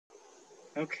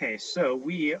Okay, so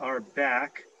we are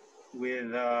back with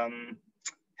Hilchos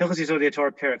Yesodei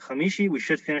Torah Perek Chamishi. We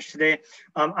should finish today.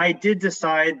 I did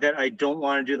decide that I don't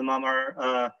want to do the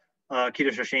Mamar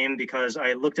Kidush Hashem because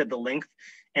I looked at the length,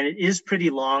 and it is pretty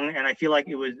long, and I feel like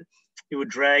it would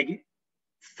drag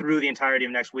through the entirety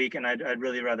of next week, and I'd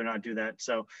really rather not do that.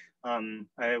 So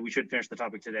we should finish the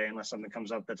topic today unless something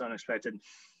comes up that's unexpected.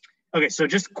 Okay, so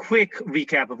just quick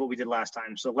recap of what we did last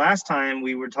time. So last time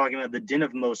we were talking about the din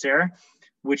of Moser,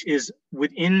 which is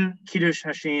within Kiddush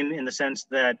Hashem in the sense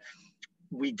that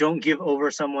we don't give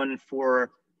over someone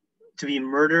to be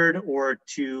murdered or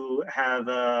to have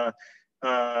a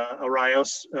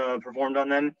rayos performed on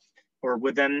them or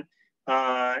with them.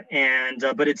 But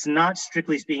it's not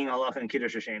strictly speaking halacha and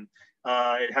Kiddush Hashem.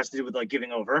 It has to do with like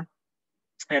giving over.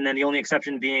 And then the only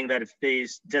exception being that if they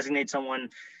designate someone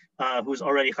who's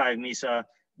already chayiv misa,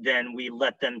 then we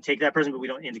let them take that person, but we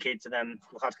don't indicate to them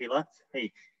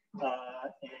hey. And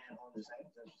hold on a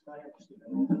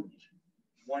second.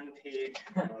 One page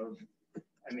of,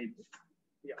 one page.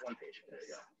 There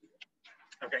you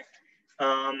go.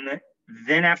 Okay.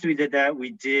 Then after we did that,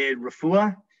 we did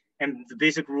refuah, and the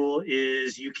basic rule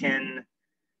is you can,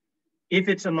 if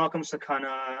it's a malkum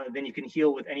sakana, then you can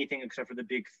heal with anything except for the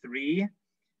big three.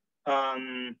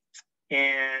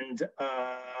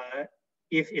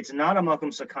 If it's not a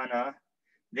malkum sakana,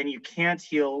 then you can't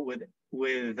heal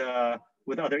with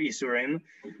other isurim,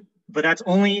 but that's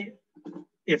only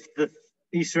if the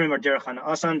isurim are derech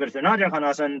hanasan. But if they're not derech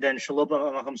hanasan, then shelo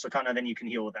malkum sakana, then you can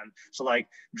heal with them. So like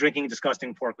drinking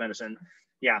disgusting pork medicine,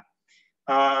 yeah.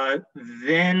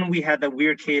 Then we had the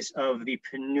weird case of the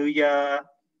penuya,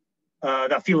 the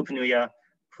afilu penuya,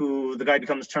 who the guy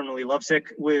becomes terminally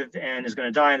lovesick with and is going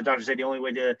to die. And the doctor said the only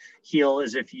way to heal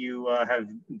is if you have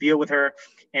bia with her.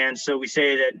 And so we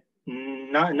say that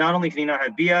not only can he not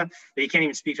have bia, but he can't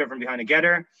even speak to her from behind a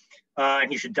getter,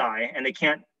 and he should die. And they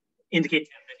can't indicate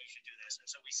to him that he should do this. And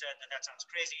so we said that sounds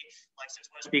crazy, like since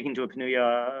we're speaking to a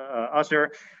penuya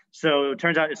usher. So it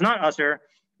turns out it's not usher.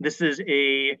 This is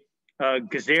a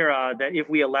gezerah that if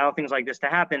we allow things like this to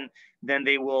happen, then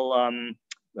they will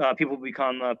people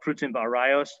become prutim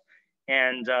ba'arayos,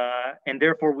 and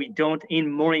therefore we don't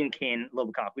in morin kain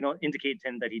lobakach. We don't indicate to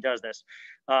him that he does this.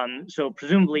 So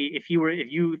presumably, if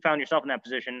you found yourself in that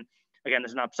position, again,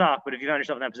 this is not psak, but if you found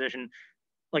yourself in that position,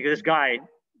 like this guy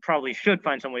probably should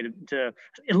find some way to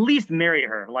at least marry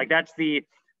her. Like that's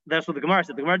what the Gemara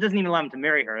said. The Gemara doesn't even allow him to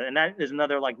marry her, and that is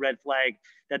another like red flag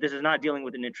that this is not dealing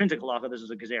with an intrinsic halacha. This is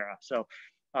a gezerah. So,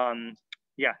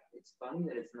 yeah. It's funny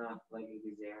that it's not like a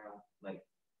gezerah, like.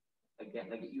 Again,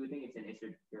 like you would think it's an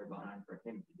issur derbanan for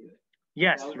him to do it.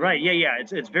 Yes, right. Yeah.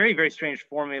 It's very, very strange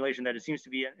formulation that it seems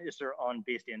to be an issur on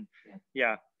based in.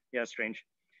 Yeah, strange.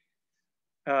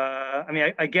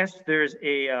 I guess there's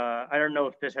I don't know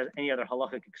if this has any other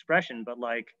halachic expression, but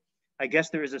like, I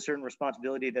guess there is a certain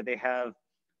responsibility that they have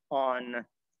on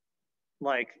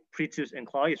like Pritzus and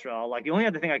Klal Yisrael. Like the only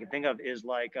other thing I can think of is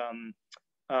like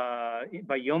by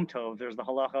Yom Tov, there's the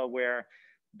halacha where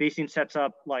Beis Din sets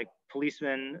up like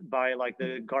policemen by like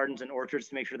the gardens and orchards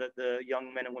to make sure that the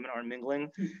young men and women aren't mingling,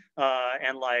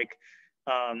 and like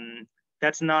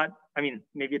that's not. I mean,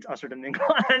 maybe it's usher to mingle.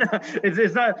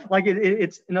 it's not like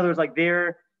it's in other words like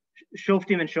they're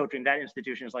shoftim and shotrim. That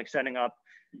institution is like setting up,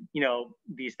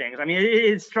 these things. I mean,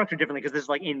 it's structured differently because this is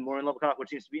like in Morin Lobakach, which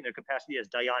seems to be in their capacity as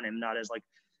dayanim, not as like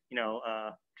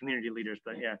community leaders.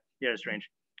 But yeah, it's strange.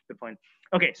 Good point.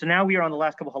 Okay, so now we are on the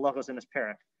last couple halachos in this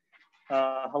parak.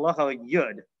 Halacha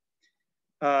yud.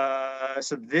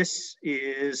 So this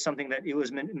is something that it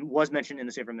was mentioned in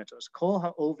the Sefer Mitzvos. Kol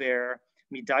ha'over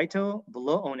midaito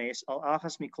below ones al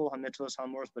achas mikol hamitzvos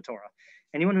hamoros b'Torah.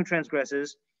 Anyone who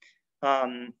transgresses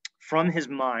from his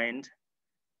mind.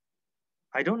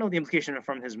 I don't know the implication of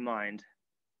from his mind,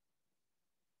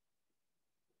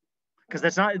 because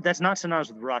that's not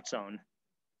synonymous with ratzon,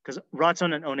 because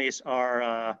ratzon and ones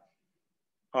are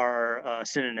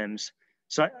synonyms.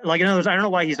 So, like in other words, I don't know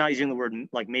why he's not using the word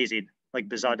like mazid, like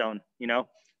bezadon,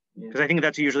 because I think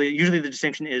that's usually the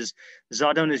distinction is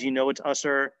zadon is it's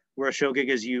usher, whereas shogeg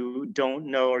is you don't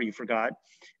know or you forgot,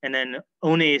 and then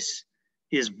ones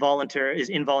is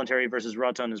involuntary versus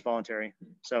ratzon is voluntary.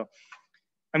 So,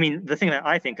 I mean, the thing that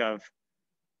I think of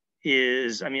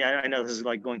is, I mean, I know this is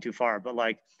like going too far, but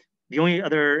like the only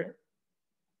other,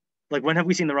 like when have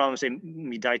we seen the Rambam say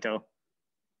midaito?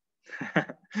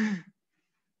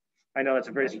 I know that's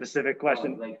a very specific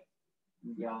question.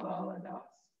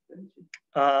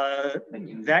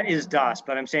 That is das,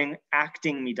 but I'm saying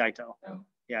acting midaito.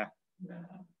 Yeah.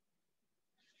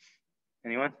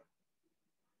 Anyone?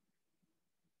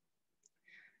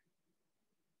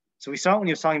 So we saw it when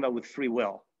he was talking about with free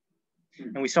will.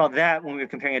 And we saw that when we were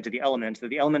comparing it to the elements, that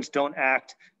the elements don't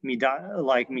act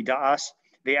like mida'as.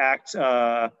 They act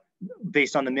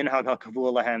based on the minhag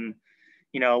ha'kavua lahem,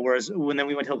 whereas when then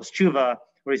we went to Hilchos Tshuva,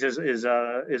 where he says is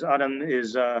Adam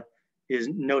is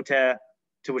noteh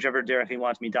to whichever derech he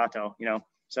wants midato,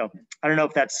 So I don't know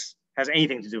if that's has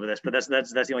anything to do with this, but that's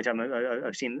the only time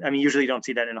I've seen. I mean, usually you don't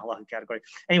see that in a halacha category.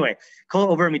 Anyway, kol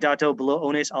over midato below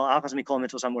ones al afas mikol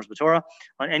mitzvos amors b'Torah,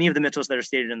 on any of the mitzvos that are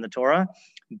stated in the Torah,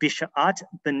 bisha'at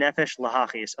benefesh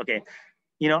lahachis. Okay,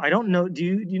 I don't know. Do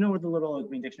you know what the little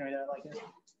green dictionary that I like is?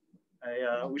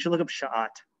 We should look up sha'at.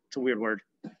 It's a weird word,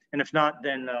 and if not,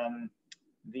 then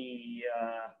the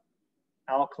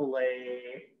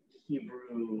Al-Khalei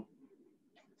Hebrew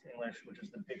to English, which is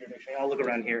the bigger dictionary. I'll look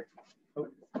around here.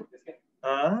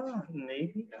 Oh.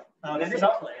 Maybe. This is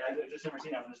Al-Khalei. I've just never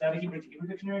seen that one. Is that a Hebrew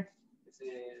dictionary? This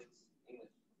is English.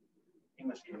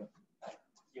 English Hebrew.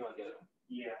 You want to get it?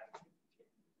 Yeah.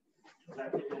 Is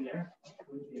that it in there?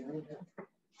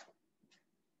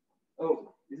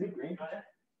 Oh, is it green?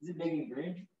 Is it big and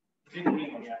green? Big and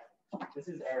green one, yeah. This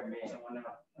is Aramaic.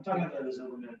 I'm talking about the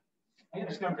Zilberman. I'm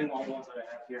just going to bring all the ones that I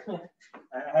have here.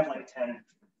 I have like 10.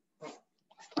 All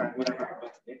right, whatever.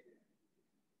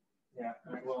 Yeah,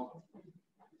 all right, well.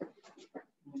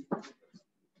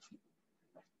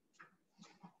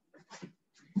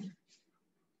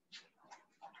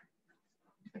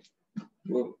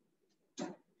 Whoa.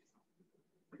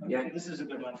 Yeah, this is a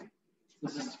good one.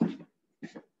 This is,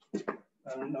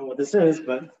 I don't know what this is,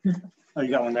 but oh, you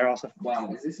got one there also. Wow,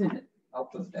 is this in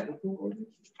alphabetical order?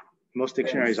 Most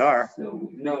dictionaries are. So,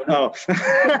 no. Oh.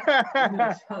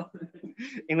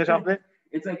 English alphabet?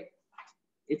 It's like,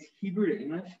 it's Hebrew to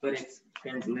English, but it's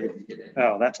transliterated.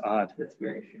 Oh, that's odd. That's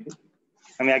very strange.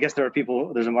 I mean, I guess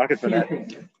there's a market for that. All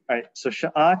right, so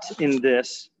sha'at in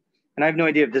this, and I have no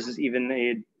idea if this is even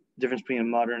a difference between a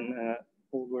modern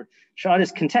old word. Sha'at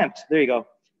is contempt. There you go.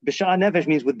 B'sha'at nefesh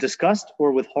means with disgust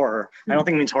or with horror. I don't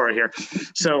think it means horror here.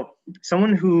 So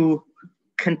someone who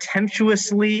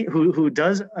contemptuously, who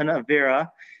does an avera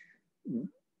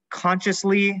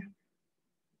consciously,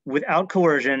 without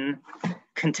coercion,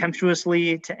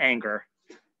 contemptuously to anger.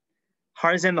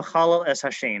 Harzeh mechalal es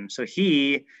Hashem. So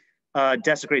he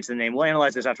desecrates the name. We'll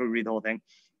analyze this after we read the whole thing.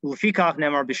 L'fikach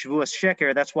nemar b'shavuas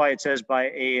sheker. That's why it says by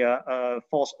a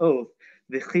false oath.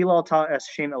 V'chilal ta es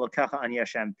Shem elokecha ani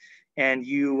Hashem. And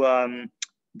you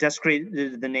desecrate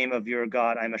the name of your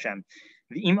God, I'm Hashem.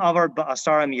 V'im avar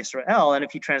ba'asaram Yisrael. And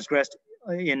if he transgressed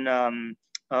with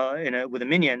a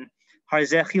minion,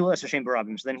 harzeh chilal es Hashem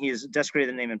barabim. So then he has desecrated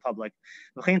the name in public.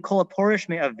 V'chein kol haporish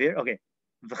me'avir. Okay.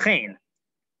 V'chein.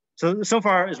 So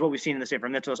far is what we've seen in the Sefer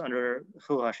Mitzvos under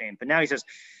Chilul Hashem. But now he says,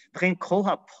 "V'chein kol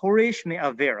haporish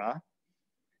me'avera."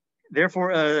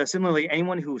 Therefore, similarly,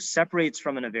 anyone who separates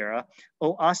from an avera,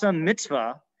 o asa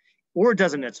mitzvah, or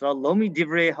does a mitzvah, lo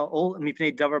midivrei ha'ol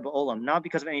mipnei davar ba'olam, not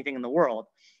because of anything in the world,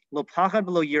 lo pachad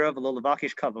v'lo yira v'lo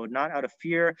levakish kavod, not out of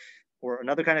fear or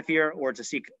another kind of fear, or to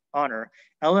seek honor,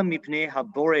 ela mipnei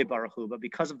habore baruch hu, but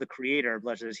because of the Creator,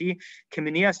 blessed is He,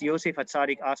 kiminias Yosef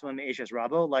hatzadik atma me'eshes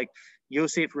rabo, like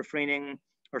Yosef refraining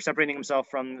or separating himself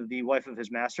from the wife of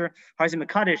his master. Harzeh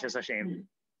mekadesh es Hashem.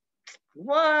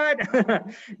 What?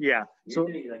 Yeah. So.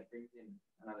 Like brings in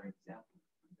another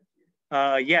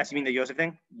example. Yes, you mean the Yosef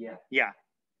thing? Yeah. Yeah.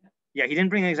 Yeah. He didn't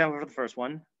bring an example for the first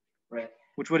one. Right.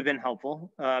 Which would have been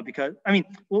helpful, because I mean,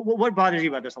 what bothers you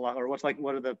about this a lot, or what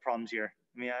are the problems here?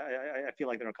 I mean, I feel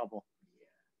like there are a couple.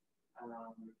 Yeah.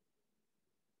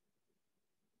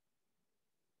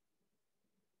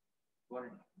 What?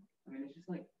 I mean, it's just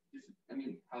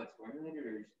how it's formulated,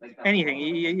 or just like anything,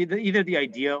 either the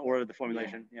idea or the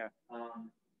formulation. Yeah.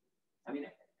 I mean,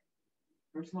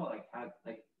 first of all, I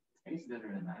guess it doesn't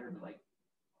really matter, but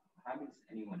how does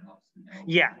anyone else know?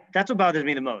 Yeah, that's what bothers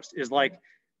me the most. Is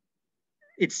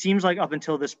it seems like up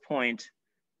until this point,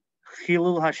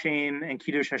 Chilul Hashem and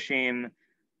Kidush Hashem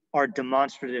are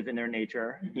demonstrative in their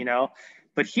nature,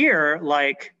 But here,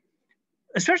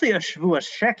 especially a Shavuos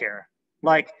Sheker,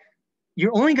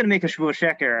 you're only going to make a Shavuos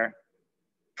Sheker,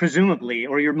 presumably,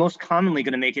 or you're most commonly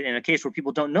going to make it in a case where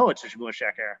people don't know it's a Shavuos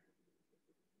Sheker,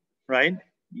 right?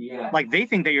 Yeah. They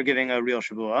think that you're giving a real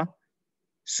Shavuah.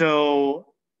 So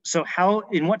how,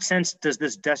 in what sense does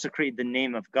this desecrate the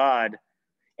name of God?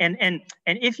 And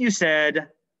if you said,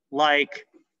 that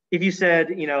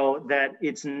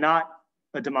it's not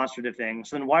a demonstrative thing,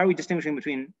 so then why are we distinguishing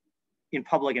between in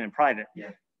public and in private? Yeah.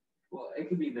 Well, it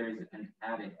could be there's an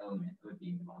added element of it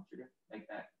being demonstrative,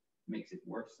 that makes it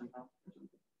worse somehow, or something.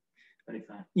 But it's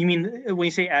not. You mean, when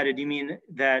you say added, you mean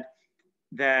that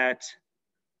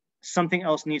something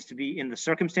else needs to be in the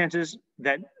circumstances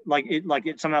that like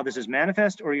it somehow this is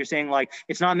manifest, or you're saying like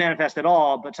it's not manifest at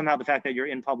all, but somehow the fact that you're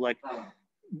in public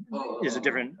is a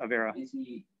different avera. Is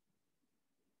he?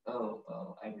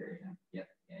 I hear you. Yeah.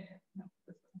 No,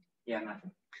 yeah, I'm not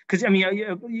sure. Because I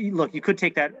mean, look, you could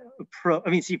take that.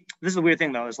 See, this is the weird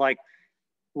thing though. Is like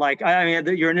I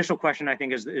mean, your initial question I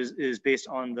think is based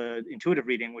on the intuitive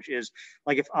reading, which is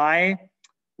like if I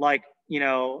like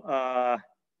I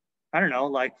don't know,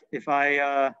 like if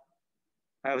I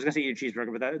was gonna say eat a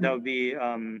cheeseburger, but that would be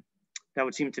that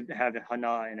would seem to have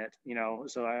hana in it,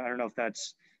 So I don't know if that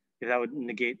would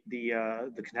negate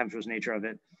the contemptuous nature of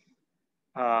it.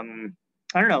 I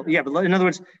don't know. Yeah, but in other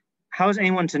words, how is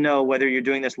anyone to know whether you're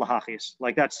doing this lahachis?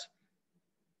 Like that's,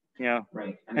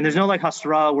 right. And there's no like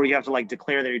hasra where you have to like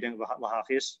declare that you're doing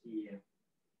lahachis. Yeah.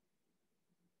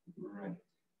 Right.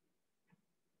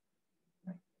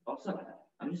 Also,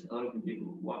 I'm just a little confused.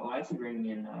 Why is he bringing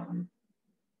in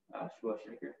shua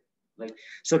sheker? Like,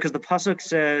 so because the pasuk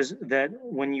says that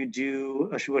when you do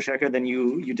a shua sheker, then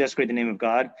you desecrate the name of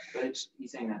God. But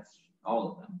he's saying that's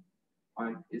all of them.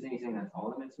 Isn't he saying that's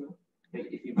all of them too?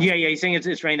 Yeah, he's saying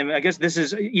it's random. I guess this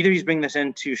is either he's bringing this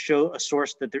in to show a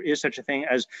source that there is such a thing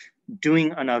as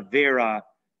doing an avera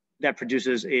that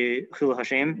produces a chilul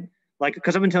Hashem. Like,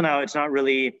 because up until now, it's not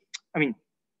really. I mean,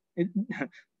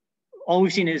 all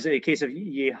we've seen is a case of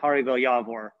yehari vel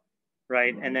yavor,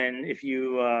 right? And then if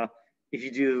you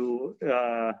do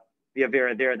the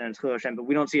avera there, then it's chilul Hashem. But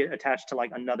we don't see it attached to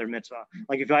like another mitzvah.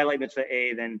 Like if you violate mitzvah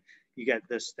A, then you get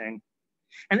this thing.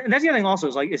 And that's the other thing also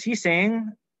is like, is he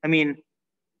saying? I mean,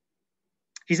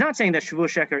 he's not saying that shuvah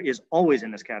sheker is always in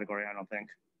this category. I don't think.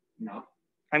 No.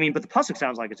 I mean, but the pasuk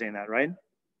sounds like it's saying that, right?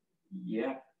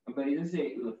 Yeah, but he doesn't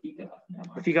say lefikach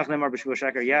nemar. Lefikach nemar b'shuvah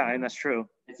sheker. Yeah, and that's true.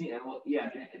 It seems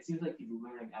like he's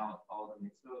learning out all the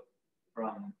mitzvot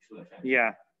from shuvah sheker.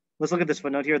 Yeah. Let's look at this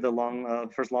footnote here, the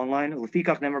first long line.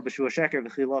 Lefikach nemar b'shuvah sheker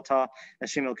v'chilata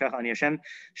Hashem elkecha ani Hashem.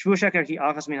 Shuvah sheker hi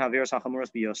achas min haveros hachamuros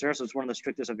biyoser. So it's one of the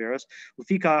strictest haveros.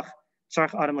 Lefikach. Wow,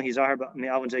 never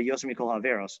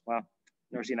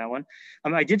seen that one.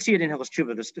 I did see it in Hilchos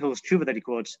Tshuva, this Hilchos Tshuva that he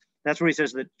quotes. That's where he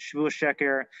says that shvuah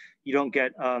sheker, you don't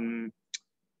get.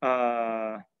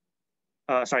 That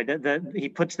he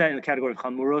puts that in the category of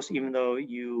chamuros, even though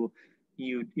you're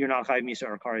not chayv misa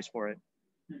or kares for it.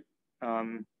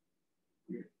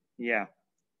 Yeah.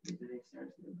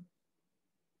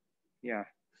 Yeah.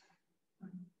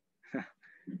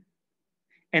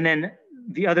 And then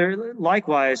the other,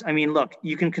 likewise, I mean, look,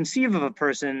 you can conceive of a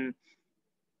person,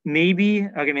 maybe,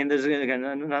 okay, I mean, again,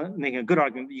 I'm not making a good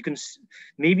argument, but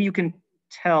maybe you can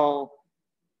tell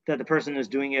that the person is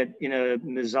doing it in a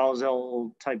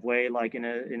mizalzel type way, like in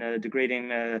a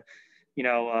degrading,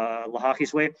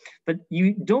 lahachis way, but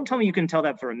you don't tell me you can tell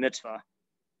that for a mitzvah,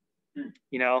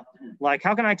 like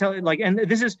how can I tell, like, and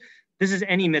this is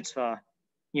any mitzvah,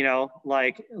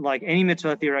 like any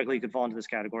mitzvah theoretically could fall into this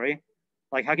category.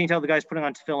 Like, how can you tell the guy's putting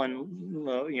on tefillin,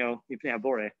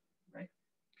 bore? Right.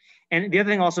 And the other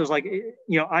thing also is like,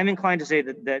 I'm inclined to say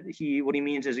that what he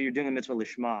means is that you're doing a mitzvah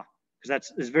lishma,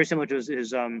 because it's very similar to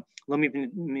his lo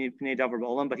mipnei davar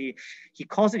ba'olam, but he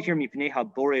calls it here mipnei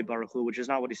habore baruch hu, which is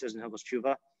not what he says in Hilchos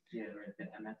Tshuva. Yeah, right.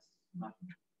 And that's not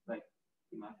like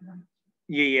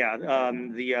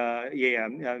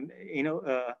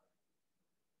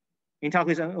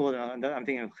I'm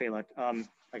thinking of Chelek. I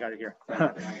got it here.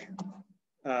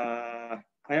 I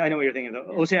know what you're thinking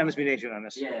though. Osei emes b'nei shu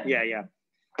emes. Yeah.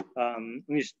 Let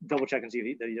me just double check and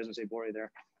see that he doesn't say bore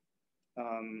there.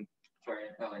 In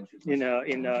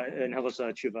Hilchos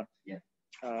Tshuva. Yeah.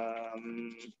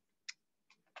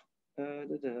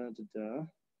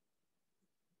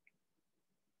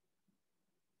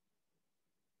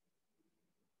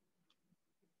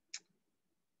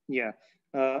 Yeah.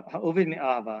 Ha'ovid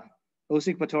me'ava.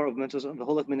 Osik bator of mitzvahs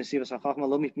v'holach minisivas hachachma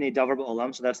lo mipnei davar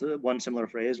ba'olam. So that's the one similar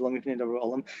phrase. Lo mipnei davar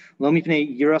ba'olam. Lo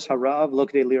mipnei yiras harav lo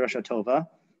k'dei lirash hatova.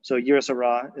 So yiras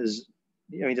hara is,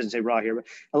 it doesn't say ra here, but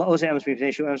Allah osei emes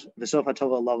mipnei shu emes v'sof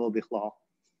hatova lavo bichlal.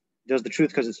 Does the truth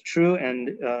because it's true, and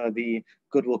the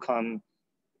good will come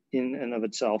in and of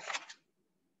itself.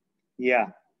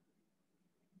 Yeah.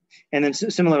 And then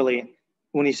similarly,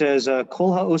 when he says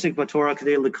kol ha'osik batorah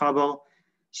k'dei likabel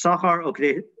sachar o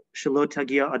k'dei Shalot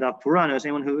tagia adav purana is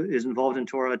anyone who is involved in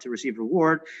Torah to receive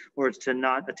reward or to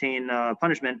not attain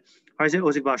punishment. So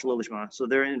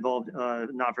they're involved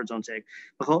not for its own sake.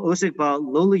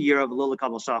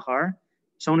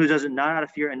 Someone who does it not out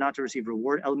of fear and not to receive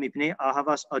reward.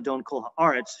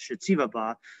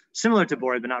 Similar to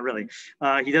Bored, but not really.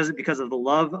 He does it because of the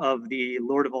love of the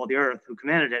Lord of all the earth who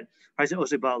commanded it.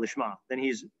 Then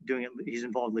he's doing it. He's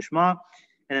involved lishma.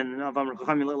 And then now I'm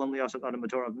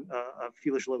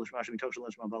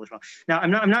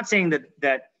not saying that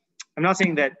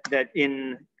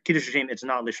in Kidush Hashem it's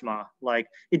not lishma. Like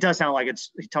it does sound like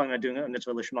it's telling about doing a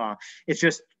mitzvah lishma. It's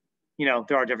just,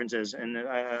 there are differences, and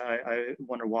I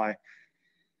wonder why.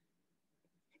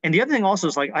 And the other thing also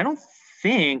is like I don't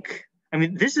think. I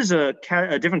mean, this is a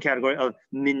different category of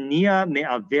minia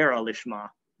me'avera lishma.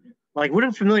 Like we're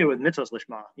not familiar with mitzvahs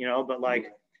lishma, but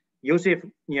like Yosef,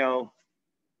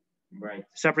 right,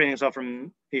 separating himself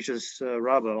from Isha's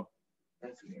Rabo.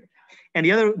 That's weird. And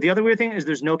the other weird thing is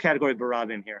there's no category of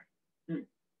barabim here.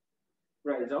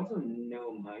 Right. There's also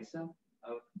no misa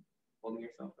of holding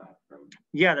yourself back from.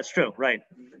 Yeah, that's true. Right.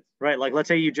 Right. Like let's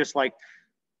say you just like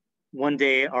one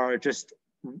day are just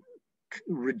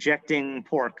rejecting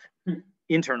pork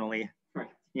internally. Right.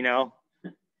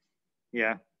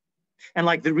 Yeah. And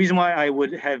like the reason why I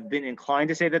would have been inclined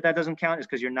to say that doesn't count is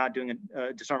because you're not doing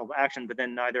a discernible action, but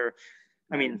then neither,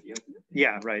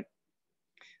 yeah, right.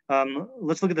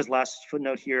 Let's look at this last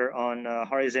footnote here on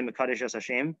Harizeh Mekadesh Es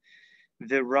Hashem.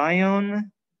 The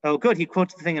Rayon, oh good, he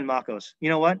quotes the thing in Makos. You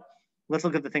know what? Let's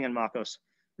look at the thing in Makos.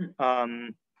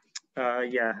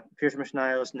 Yeah, פירוש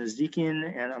המשניות Nezikin,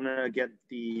 and I'm gonna get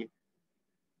the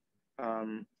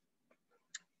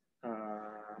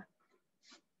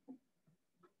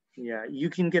yeah, you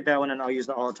can get that one, and I'll use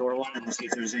the Torah one and see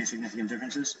if there's any significant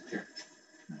differences.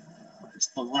 It's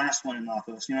the last one in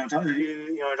Makos. You know what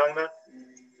I'm talking about?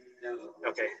 No.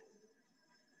 Okay.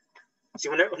 See,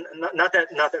 not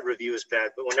that review is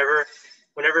bad, but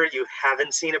whenever you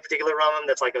haven't seen a particular Rambam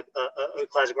that's like a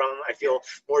classic Rambam, I feel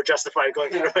more justified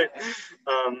going through it.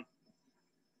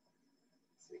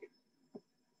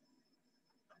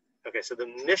 Okay, so the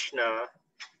Mishnah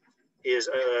is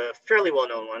a fairly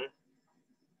well-known one.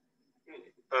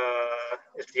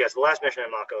 It's the last Mishnah in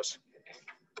Makos.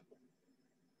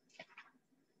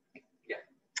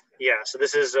 Yeah, so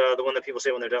this is the one that people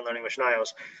say when they're done learning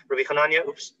Mishnayos. Rabbi Hanania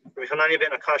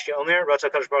ben Akashya Omer, Ratza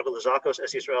Kadosh Baruch Hu L'Zakos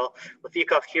Es Yisrael,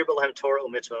 L'fikach Hirba Lahem Torah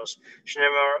U'Mitzvos,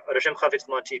 Shneimar Hashem Chavetz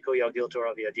Mati Ko Yagdil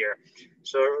Torah V'Yadir.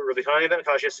 So Rabbi Hanania ben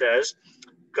Akashya says,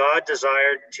 God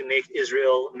desired to make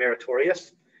Israel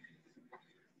meritorious.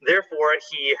 Therefore,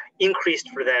 he increased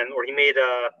for them, or he made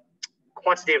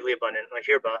quantitatively abundant, like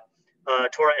Hirba,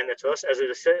 Torah and Mitzvos, as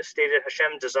it is stated,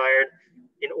 Hashem desired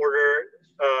in order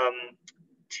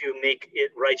to make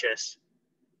it righteous,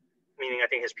 meaning I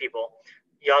think his people,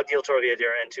 Yagdil Torah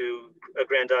V'Yadir, and to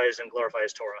aggrandize and glorify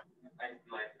his Torah.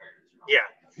 Yeah,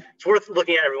 it's worth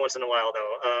looking at every once in a while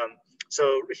though.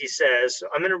 So he says,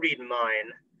 I'm going to read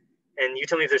mine, and you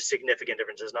tell me if there's significant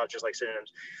differences, not just like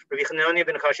synonyms. Rabbi Hanania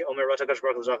ben Akashi Omer Ratza Kadosh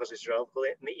Baruch Hu L'Zakos Yisrael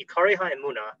Me'ikari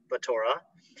ha'emuna b'Torah.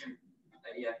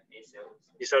 Yeah,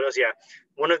 Yisodos, yeah.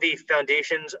 One of the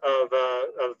foundations of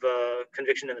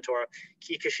conviction in the Torah,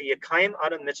 ki k'sheyakayim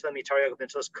adam mitzvah mitariyag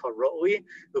mitzvos karoi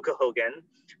ukahogen,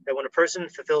 that when a person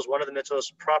fulfills one of the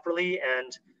mitzvos properly,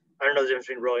 and I don't know the difference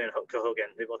between roi and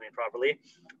kahogen, they both mean properly,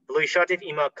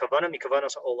 ima kavana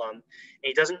mikavanos olam, and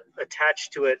he doesn't attach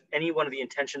to it any one of the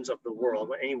intentions of the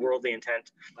world, any worldly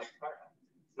intent.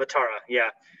 Matara,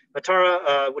 yeah.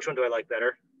 Matara, which one do I like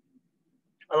better?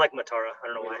 I like Matara. I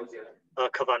don't know why.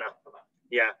 Kavana.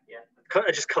 Yeah.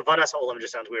 Just Kavanas Olam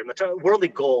just sounds weird. Worldly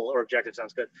goal or objective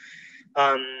sounds good.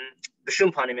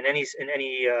 B'shum panim in any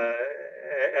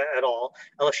at all.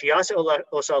 But he does it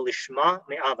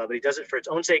for its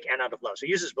own sake and out of love. So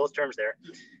he uses both terms there.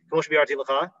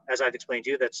 As I've explained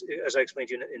to you, as I explained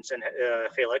to you in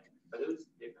Chelek.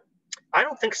 I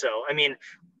don't think so. I mean,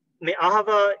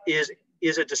 me'ahava is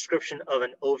a description of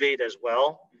an oved as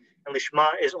well. And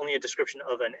lishma is only a description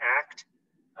of an act.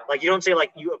 Like you don't say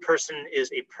like a person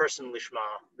is a person lishma,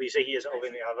 but you say he is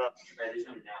oved me'ahava.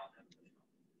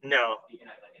 No.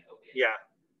 Yeah.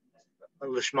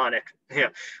 Lishmanic. Yeah.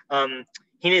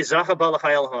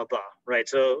 Right.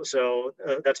 So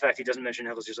that's a fact. He doesn't mention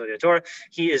Hilchos Yesodei Torah.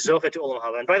 He is zocha to olam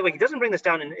haba. And by the way, he doesn't bring this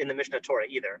down in the Mishnah Torah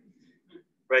either.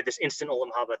 Right. This instant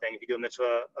olam haba thing. If you do a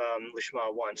mitzvah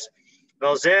lishma once.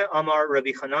 Amar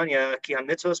Rabbi Hanania ki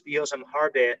hamitzvos biyosam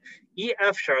harbe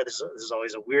efshar. This is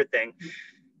always a weird thing.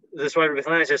 This is why Rabbi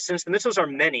Hanania says, since the mitzvos are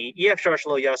many, efshar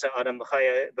shelo yasa adam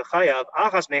b'chayav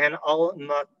achas mehen al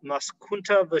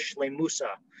maskunta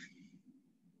v'shleimusa.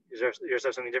 Is there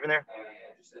something different there?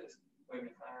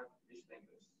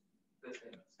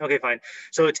 Okay, fine.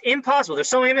 So it's impossible. There's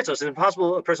so many mitzvahs. It's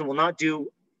impossible a person will not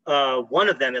do one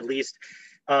of them at least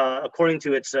according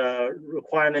to its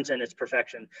requirements and its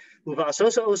perfection. And once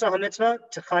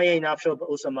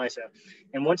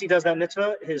he does that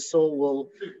mitzvah, his soul will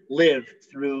live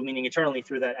through, meaning eternally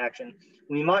through that action.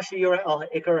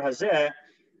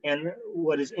 And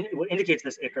what indicates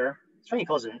this ikar It's funny he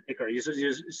calls it an ikar. You says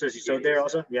Yesod there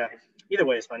also? Yeah. Either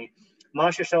way, it's funny. So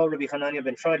this is what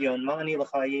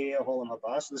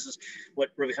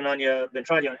Rabbi Hanania ben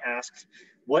Tradion asked.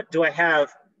 What do I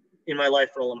have in my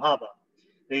life for Olam Haba?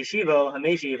 The yeshivo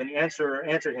Hameshiv, and he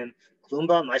answered him,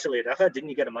 Klumba Maisa Liadacha, didn't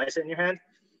you get a Maisa in your hand?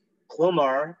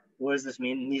 Klomar, what does this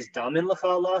mean? Nizdamin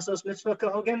Lacha Lasos Mitzvah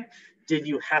Kahogen? Did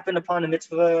you happen upon a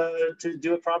mitzvah to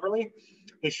do it properly?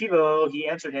 Yeshivo, he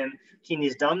answered him, Ki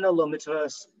Nizdamna lo mitzvah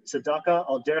tzedakah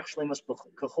al derech shlemus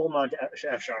kachol ma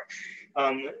efshar.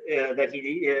 That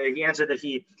he answered that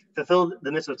he fulfilled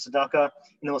the mitzvah tzedakah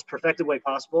in the most perfected way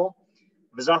possible.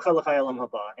 V'zacha l'chai olam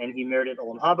haba, and he merited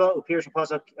olam haba. Upirish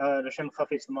pasuk Hashem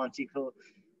chafetz l'man tidko.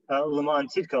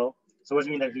 So what does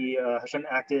it mean that he Hashem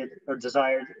acted or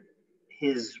desired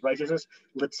his righteousness?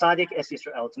 L'tzadik es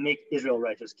Yisrael, to make Israel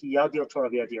righteous. Ki yagdil Torah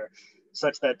v'yadir,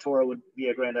 such that Torah would be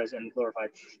aggrandized and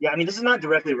glorified. Yeah, I mean, this is not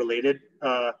directly related,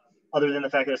 other than the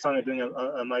fact that it's talking about doing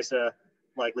a Maisa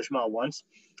like Lishma once.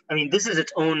 I mean, this is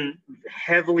its own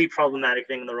heavily problematic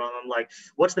thing in the Rambam. Like,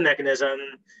 what's the mechanism?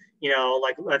 You know,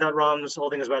 like, I thought Ram's whole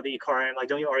thing was about the Ikarim. Like,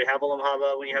 don't you already have Olam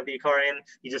Haba when you have the Ikarim?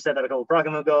 You just said that a couple of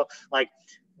Prakim ago. Like,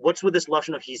 what's with this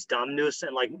lashon of his damnus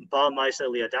and like ba Maisa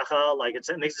liadacha? Like, it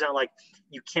makes it sound like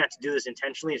you can't do this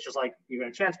intentionally. It's just like you're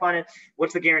going to chance upon it.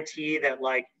 What's the guarantee that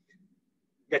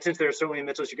that since there are so many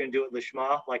mitzvahs you're going to do it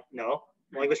lishma? Like, no.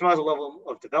 Like, lishma is a level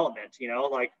of development, you know?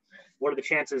 Like, what are the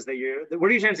chances that what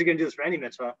are your chances you're going to do this for any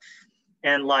mitzvah?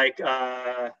 And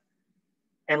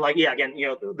yeah, again, you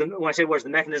know, when I say what's the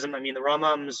mechanism, I mean the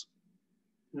Rambam's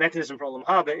mechanism for Olam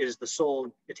Haba is the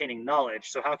soul attaining knowledge.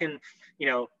 So how can, you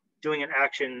know, doing an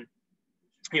action,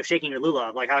 you know, shaking your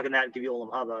lulav, like how can that give you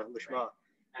Olam Haba lishma?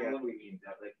 And what do we mean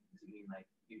that? Like, does it mean like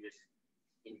you just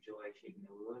enjoy shaking the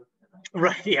lulav?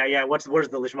 Right. Yeah. Where's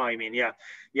the lishma? You mean? Yeah.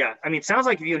 I mean, it sounds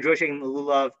like if you enjoy shaking the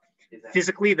lulav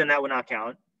physically, then that would not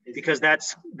count because that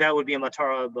would be a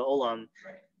matara ba'olam.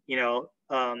 Right. You know.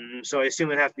 So I assume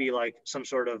it'd have to be like some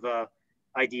sort of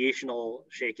ideational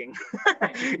shaking.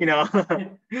 You know.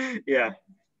 Yeah.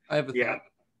 I have a thought.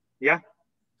 Yeah.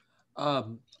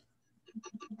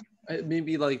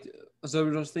 Maybe like, so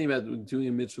we're just thinking about doing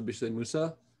a mitzvah b'shlei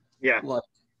Musa. Yeah. Like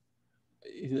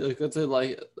let's say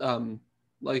like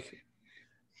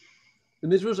the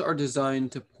mitzvahs are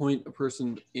designed to point a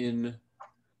person in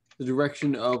the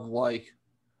direction of like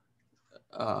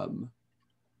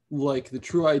the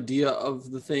true idea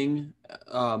of the thing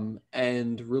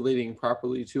and relating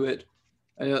properly to it.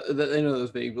 I know that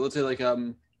was vague, but let's say like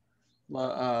trying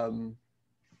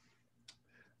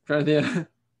to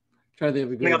think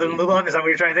of a good other than lulav, is that what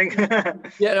you're trying to think?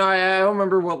 Yeah, no, I don't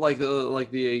remember what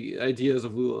the ideas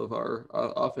of lulav are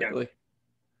often. Yeah. Like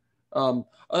what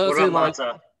about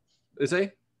matzah?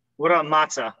 Say? What about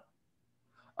matzah?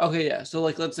 Okay, yeah. So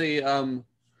like let's say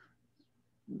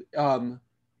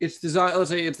it's designed. Let's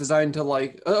say it's designed to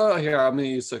like. Here I'm gonna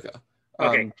use sukkah.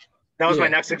 Okay, that was my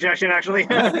next suggestion actually.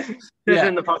 Yeah.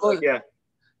 In the pasuk, yeah.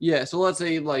 Yeah. So let's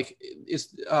say like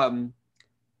it's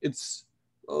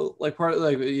like part of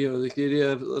like, you know, like the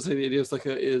idea of, let's say the idea of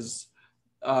sukkah is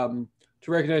to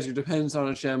recognize your dependence on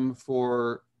Hashem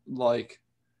for like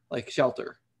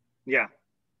shelter. Yeah.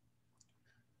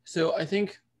 So I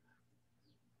think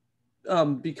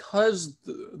because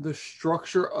the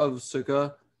structure of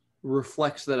sukkah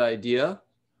reflects that idea.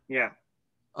 Yeah.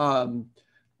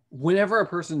 Whenever a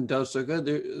person does sukkah,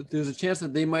 there's a chance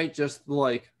that they might just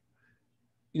like,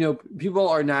 you know, people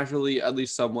are naturally at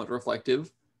least somewhat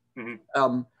reflective.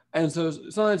 Mm-hmm. And so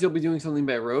sometimes you'll be doing something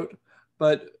by rote,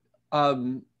 but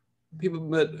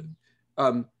people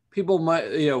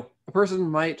might, you know, a person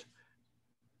might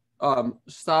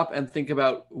stop and think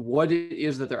about what it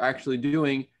is that they're actually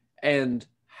doing and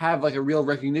have like a real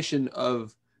recognition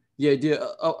of the idea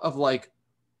of like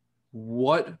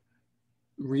what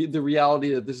the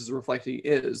reality that this is reflecting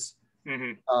is.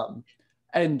 Mm-hmm.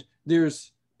 And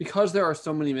because there are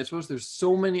so many mitzvahs, there's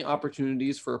so many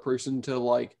opportunities for a person to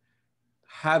like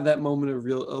have that moment of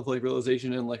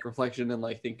realization and like reflection and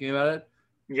like thinking about it.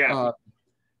 Yeah.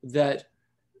 That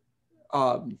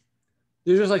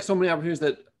there's just like so many opportunities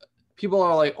that people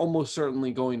are like almost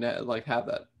certainly going to like have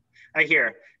that. I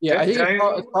hear. Yeah, I think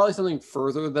it's probably something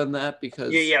further than that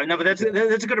because. Yeah. No, but that's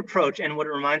a good approach. And what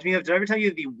it reminds me of, did I ever tell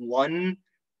you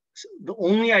the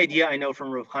only idea I know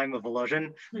from Rav Chaim of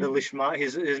Volozhin, the lishma,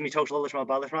 his mitoch shelo lishma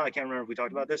ba lishma. I can't remember if we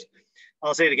talked about this.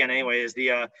 I'll say it again anyway. Is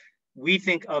we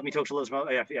think of mitoch shelo lishma.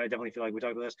 Yeah, I definitely feel like we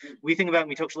talked about this. We think about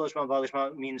mitoch shelo lishma ba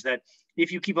lishma means that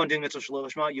if you keep on doing mitzvah shelo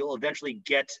lishma, you'll eventually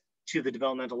get to the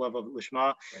developmental level of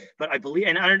lishma. Right. But I believe,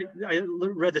 and I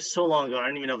read this so long ago, I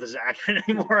don't even know if this is accurate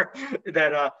anymore.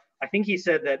 That I think he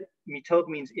said that mitoch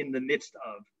means in the midst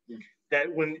of.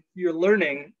 that when you're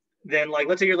learning, then like,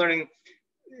 let's say you're learning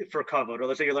for kavod, or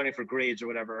let's say you're learning for grades or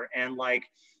whatever. And like,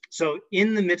 so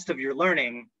in the midst of your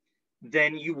learning,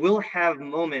 then you will have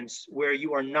moments where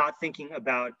you are not thinking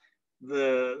about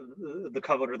the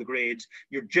kavod or the grades.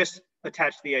 You're just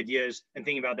attached to the ideas and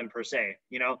thinking about them per se,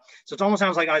 you know? So it almost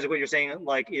sounds like, Isaac, what you're saying,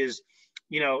 like, is,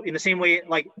 you know, in the same way,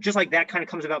 like, just like that kind of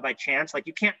comes about by chance. Like,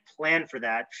 you can't plan for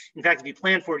that. In fact, if you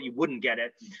plan for it, you wouldn't get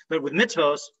it. But with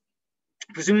mitzvos,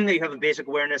 presuming that you have a basic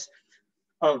awareness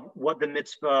of what the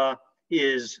mitzvah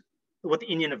is, what the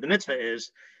iyun of the mitzvah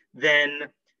is, then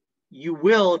you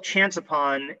will chance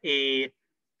upon a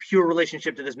pure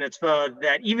relationship to this mitzvah,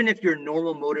 that even if your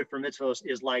normal motive for mitzvahs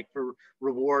is like for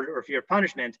reward or fear of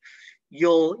punishment,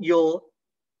 your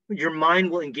mind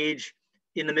will engage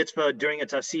in the mitzvah during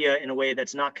its asiyah in a way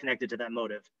that's not connected to that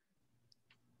motive.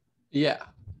 Yeah.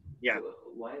 Yeah. So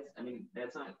why is, I mean,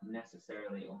 that's not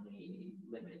necessarily only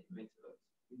limited to mitzvahs.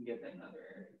 You can get that in other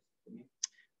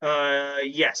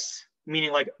areas. Yes.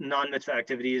 Meaning like non-mitzvah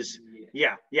activities.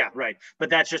 Yeah, right. But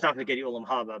that's just not going to get you olam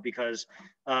haba, because,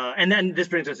 and then this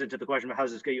brings us into the question of how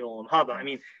does this get you olam haba? I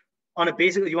mean, on a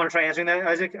basic, you want to try answering that,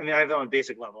 Isaac? I mean, I have it on a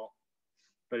basic level,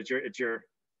 but it's your,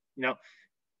 you know,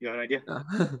 you have an idea?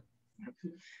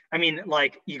 I mean,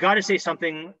 like, you got to say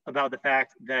something about the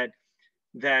fact that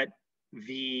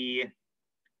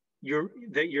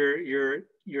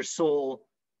your soul,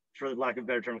 for lack of a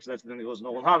better term, because that's the thing that goes in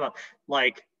olam haba,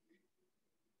 like,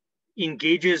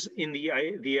 engages in the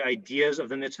ideas of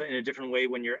the mitzvah in a different way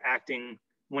when you're acting,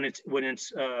 when it's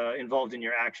involved in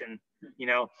your action. You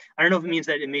know, I don't know if it means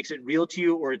that it makes it real to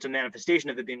you or it's a manifestation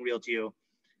of it being real to you,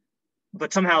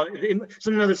 but somehow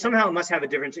it must have a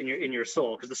difference in your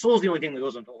soul, because the soul is the only thing that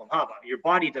goes into olam haba. Your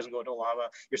body doesn't go into olam haba.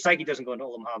 Your psyche doesn't go into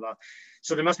olam haba.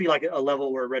 So there must be like a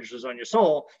level where it registers on your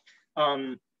soul,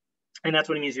 and that's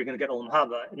what it means you're going to get olam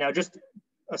haba. Now, just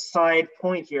a side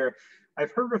point here,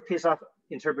 I've heard Rav Pesach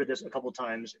interpret this a couple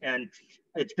times, and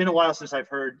it's been a while since I've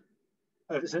heard,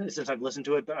 since I've listened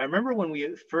to it. But I remember when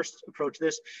we first approached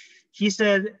this, he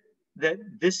said that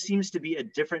this seems to be a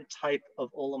different type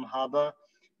of olam haba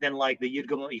than like the Yud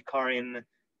Gimel Ikarim,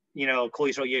 you know, Kol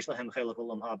Yisrael Yesh Lahem Chelek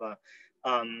Olam Haba.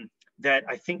 That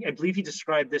I believe he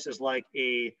described this as like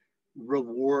a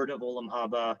reward of olam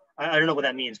haba. I don't know what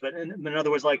that means, but in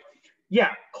other words, like,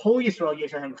 yeah, Kol Yisrael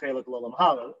Yesh Lahem Chelek Olam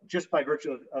Haba, just by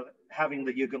virtue of having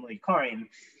the Yud Gimel Ikarim,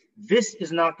 this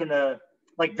is not gonna,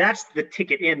 like, that's the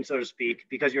ticket in, so to speak,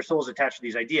 because your soul is attached to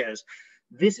these ideas.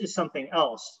 This is something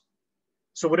else.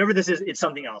 So whatever this is, it's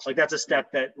something else. Like, that's a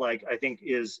step that, like, I think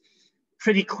is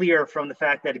pretty clear from the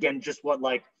fact that, again, just what,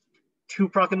 like, 2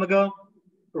 prakim ago,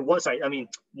 or what, sorry, I mean,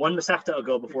 1 Masechta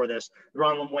ago before this, the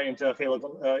Rambam went into in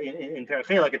Perek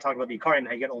Chelek and talked about the Ikarim and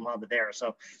how you get Olam Haba there.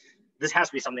 So this has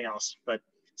to be something else, but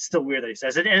it's still weird that he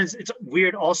says it. And it's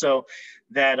weird also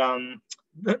that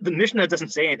the Mishnah doesn't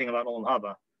say anything about Olam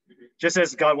Haba. Just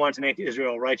as God wanted to make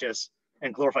Israel righteous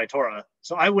and glorify Torah.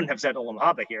 So I wouldn't have said Olam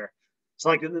Haba here. So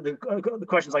like the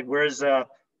question is like, where's the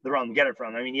Rambam get it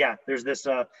from? I mean, yeah, there's this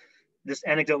this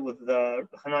anecdote with the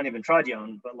Hanani ben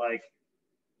Tradion, but like,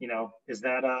 you know, is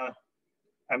that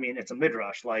I mean, it's a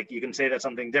midrash. Like, you can say that's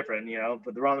something different, you know,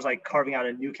 but the Rambam is like carving out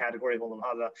a new category of Olam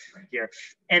Haba here.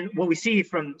 And what we see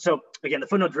from, so again, the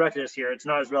footnote directed us here, it's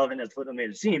not as relevant as the footnote made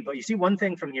it seem, but you see one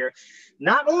thing from here.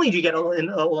 Not only do you get in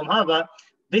Olam Haba,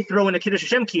 they throw in a Kiddush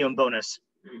Hashem Kiyum bonus.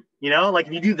 You know, like,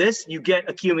 if you do this, you get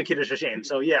a Kiyum and Kiddush Hashem.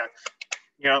 So yeah,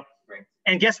 you know,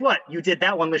 and guess what? You did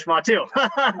that one Lishma too.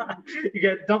 You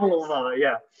get double Olam Haba,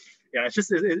 yeah. Yeah, it's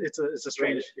just, it's a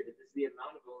strange. Is the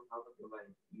amount of Olam Haba go by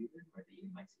the iyun or the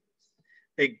iyun?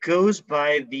 It goes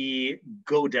by the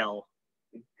godel,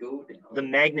 the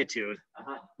magnitude.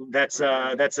 That's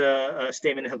a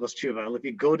statement in Hilchos Tshuva. Look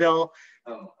at godel,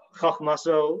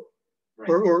 chachmaso,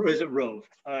 or is it rov?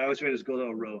 I always read it as godel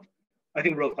or rov. I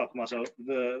think rov chachmaso,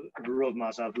 the rov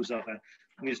masa busacha.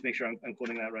 Let me just make sure I'm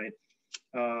quoting that right.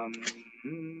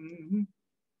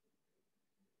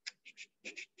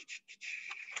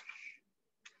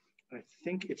 I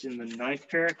think it's in the 9th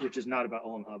parak, which is not about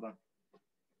Olam Haba.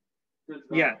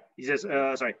 Yeah, he says,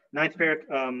 sorry, 9th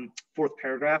parak, 4th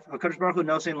paragraph. HaKadosh Baruch Hu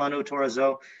nosein lanu Torah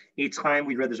zo eitzchaim.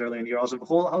 We read this earlier in the year also.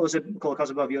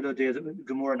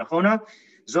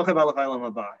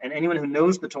 And anyone who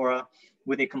knows the Torah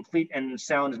with a complete and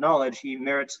sound knowledge, he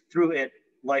merits through it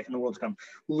life in the world to come.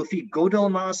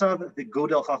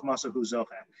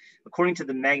 According to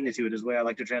the magnitude, is the way I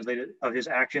like to translate it, of his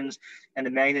actions and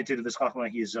the magnitude of his chachma,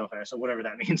 he is zocher. So whatever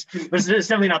that means, but it's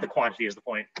definitely not the quantity is the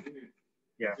point.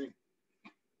 Yeah.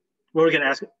 What were we gonna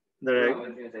ask? I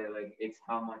was gonna say, like, it's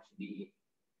how much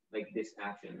this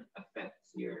action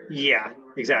affects your. Yeah,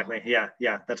 exactly. Yeah,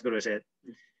 that's a good way to say it.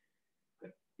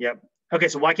 Yep. Okay,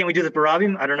 so why can't we do the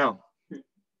barabim? I don't know.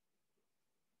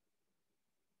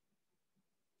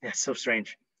 Yeah, so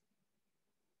strange.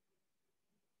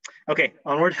 Okay,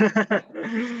 onward.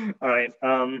 All right.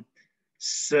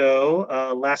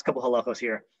 So last couple halachos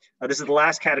here. This is the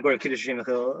last category of Kidush Hashem and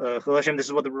Chilul Hashem. This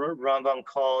is what the Rambam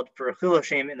called for Chilul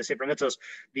Hashem in the Sefer Mitzvos,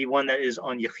 the one that is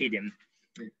on Yechidim.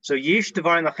 So Yesh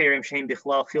Devarim Acherim Shem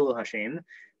Bichlal Chilul Hashem.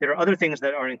 There are other things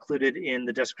that are included in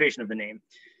the desecration of the name.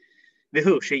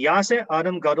 Vihu Sheyase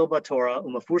Adam Gadol Batorah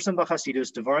Umafursam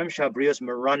B'Chasidus Devarim Shabrios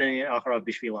Meranin Acharav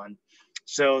Bishvilan.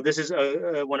 So this is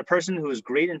when a person who is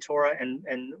great in Torah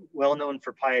and well known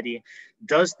for piety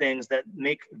does things that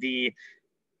make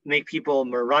people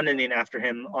meranin after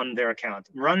him on their account.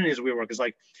 Meranin is a weird word because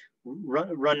like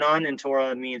ranan in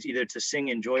Torah means either to sing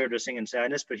in joy or to sing in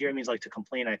sadness, but here it means like to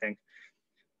complain, I think.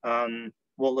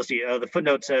 Well, let's see. The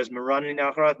footnote says meranin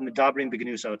acharav medabrim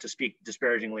begenuso, to speak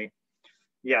disparagingly.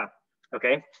 Yeah.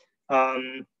 Okay.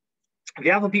 Okay,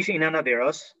 even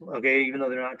though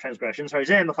they're not transgressions.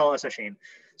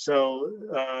 So,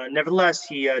 nevertheless,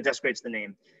 he desecrates the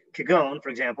name. Kigon, for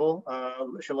example,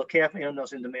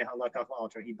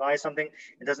 he buys something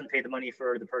and doesn't pay the money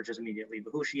for the purchase immediately. And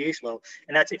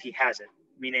that's if he has it.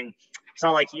 Meaning, it's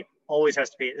not like he always has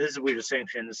to pay it. This is a weird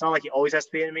distinction. It's not like he always has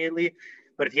to pay it immediately,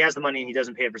 but if he has the money and he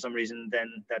doesn't pay it for some reason,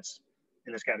 then that's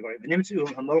in this category.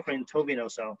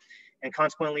 And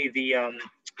consequently,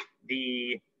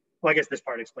 well, I guess this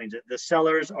part explains it. The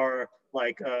sellers are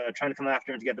like trying to come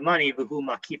after him to get the money,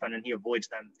 and he avoids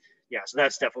them. Yeah, so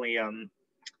that's definitely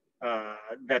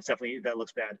that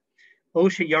looks bad. Or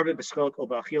he is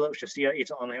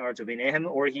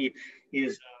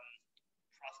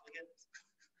profligate.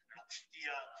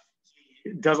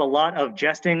 He does a lot of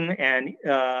jesting and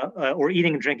or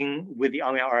eating and drinking with the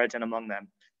Amei Haaretz and among them.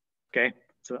 Okay,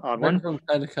 so odd one. I'm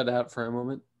kind of cut out for a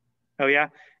moment. Oh yeah.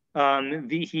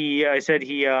 I said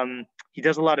he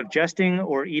does a lot of jesting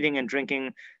or eating and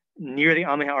drinking near the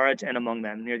Amei Haaretz and among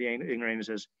them, near the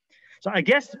ignoramuses. So I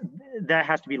guess that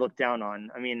has to be looked down on.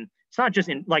 I mean, it's not just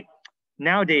in like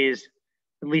nowadays,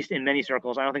 at least in many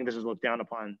circles, I don't think this is looked down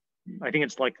upon. I think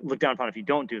it's like looked down upon if you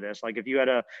don't do this. Like if you had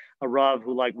a Rav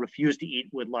who like refused to eat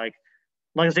with like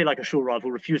say like a shul Rav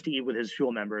who refused to eat with his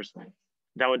shul members,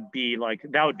 that would be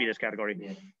this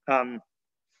category.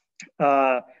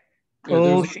 There's a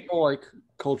whole like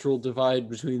cultural divide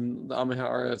between the Amei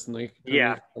Haaretz and like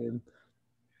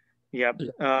Yep.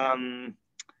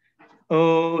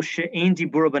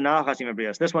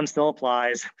 This one still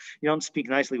applies. You don't speak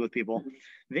nicely with people.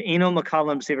 The eno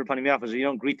makalam sever panim yafas. You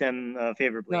don't greet them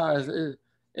favorably. No,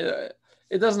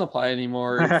 it doesn't apply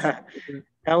anymore.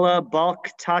 Ella balk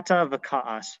tata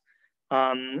vakaas.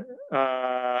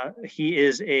 He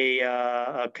is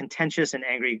a contentious and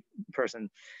angry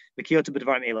person. The Kyoto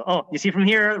B'Dvarim Elo. Oh, you see from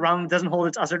here, Rambam doesn't hold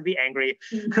its usher to be angry.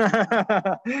 And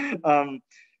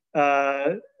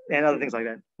other things like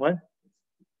that. What?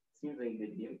 Seems like a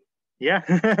good deal. Yeah.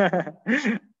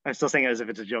 I'm still saying it as if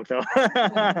it's a joke though.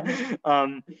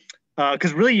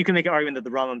 Because really you can make an argument that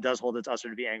the Rambam does hold its usher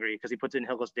to be angry because he puts in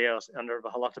Hilchos Deos under the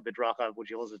halacha bidracha, which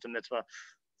he holds it to mitzvah.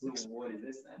 So what is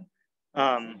this then?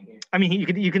 I mean,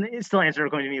 you can still answer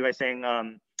according to me by saying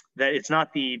that it's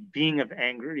not the being of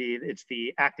angry, it's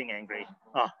the acting angry.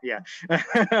 Oh, yeah.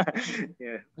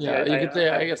 Yeah, you could say,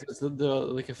 I guess it's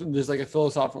there's like a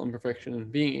philosophical imperfection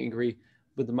in being angry,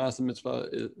 but the Masa Mitzvah,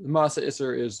 the Masa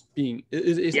Isser is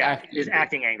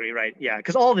acting angry, right? Yeah,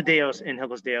 because all the Deos in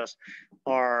Hilchos Deos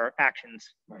are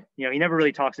actions. Right. You know, he never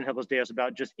really talks in Hilchos Deos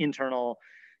about just internal.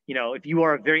 You know, if you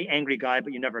are a very angry guy,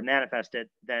 but you never manifest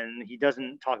it, then he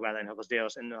doesn't talk about that in Hilchos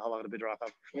Deos and the halacha bidracha.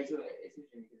 Yeah, so it's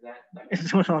interesting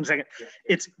because One second. Yeah.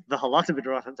 It's the halacha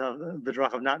bidracha,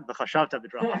 not the chashavta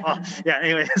bidracha. Oh, yeah.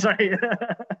 Anyway, sorry.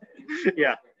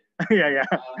 Yeah.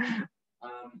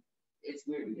 It's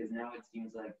weird because now it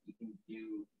seems like you can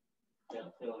do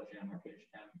Chilul Hashem or Kidush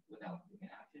Hashem without doing an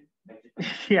action. Like just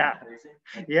yeah. Person,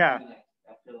 like Yeah.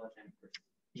 Chilul Hashem person.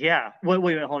 Yeah.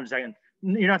 Wait, hold on a second.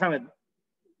 You're not talking about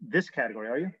this category,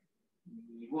 are you?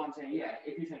 Well, I'm saying, yeah,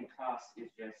 if you're saying cost is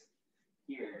just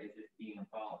here, it's just being a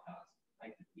follow cost,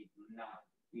 like not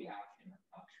the action of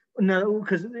cost. No,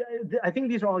 because I think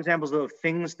these are all examples of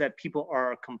things that people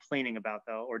are complaining about,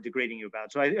 though, or degrading you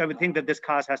about. So I would think that this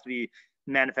cost has to be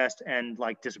manifest and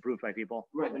like disapproved by people.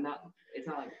 Right, but it's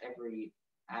not like every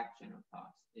action of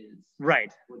cost is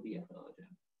right. Would be a religion.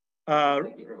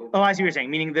 I see what you're saying.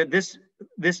 Meaning that this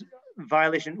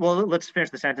violation. Well, let's finish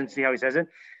the sentence. See how he says it.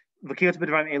 V'kiyot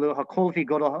b'dvarim elu hakol fi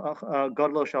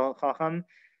godlo shel chacham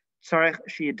tzarech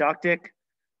sheyadaktik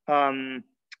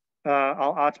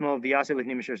al atmo v'yaseh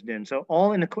l'fnei mishras din. So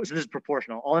all in so this is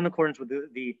proportional, all in accordance with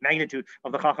the magnitude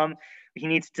of the chacham. He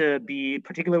needs to be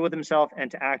particular with himself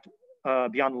and to act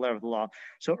beyond the letter of the law.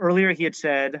 So earlier he had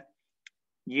said,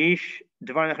 Yesh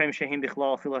dvarim nechem shehim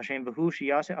bichlal chil Hashem v'hu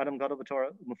sheyaseh adam gadol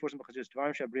b'Torah u'mefursim b'chazos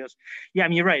dvarim she'abrios. Yeah, I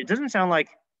mean, you're right. It doesn't sound like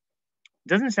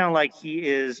he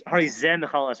is harizeh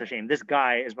mechalas Hashem. This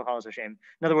guy is mechalas Hashem.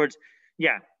 In other words,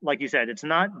 yeah, like you said, it's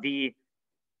not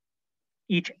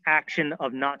each action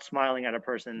of not smiling at a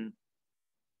person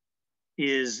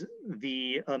is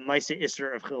the Maisa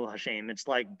Isser of Chil Hashem. It's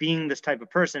like being this type of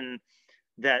person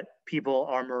that people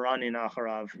are Maranin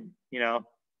Acharav, you know?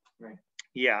 Right.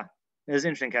 Yeah, it's an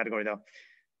interesting category though.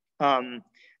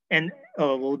 And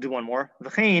we'll do one more.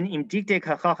 V'chein im diktek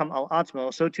hachacham al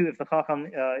atzmo. So too, if the chacham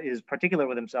is particular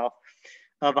with himself,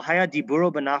 v'haya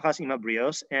diburo benachas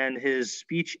imabrios, and his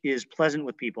speech is pleasant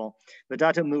with people.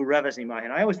 V'data mu reves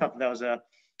imahin. I always thought that was a.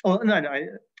 Oh no,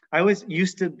 I always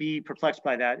used to be perplexed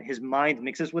by that. His mind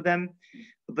mixes with them,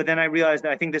 but then I realized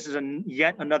that I think this is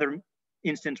yet another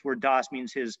instance where das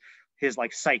means his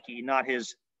like psyche, not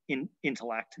his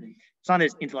intellect. It's not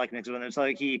his intellect mixes with him. It's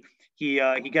like he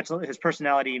gets his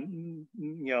personality, you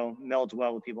know, melds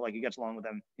well with people. Like he gets along with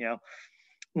them, you know.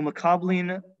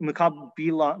 Makbilan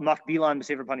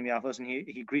b'sefer panim yafos, and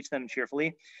he greets them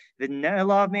cheerfully. The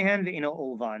ne'elav mehen ve'ino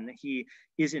olvan. He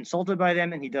is insulted by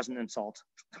them and he doesn't insult.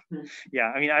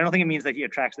 Yeah, I mean, I don't think it means that he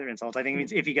attracts their insults. I think it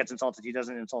means if he gets insulted, he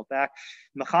doesn't insult back.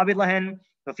 Machabid lahen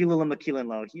v'filu l'makilin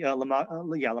lo.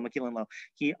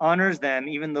 He honors them,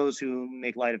 even those who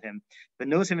make light of him. But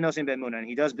nosim v'nosim be'emunah, and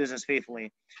he does business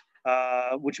faithfully,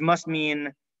 which must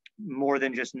mean more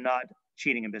than just not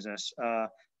cheating in business.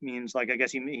 Means like I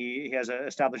guess he has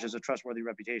establishes a trustworthy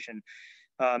reputation,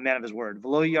 man of his word.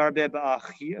 And he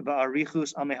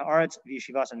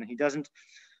doesn't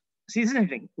see, this is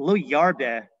interesting. Lo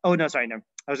yarbe. Oh no, sorry, no.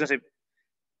 I was gonna say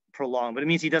prolong, but it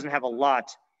means he doesn't have a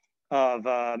lot of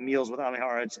meals with Amei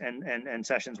Haaretz and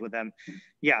sessions with them.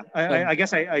 Yeah, I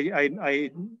guess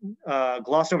I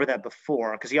glossed over that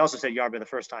before because he also said yarbe the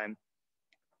first time.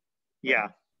 Yeah,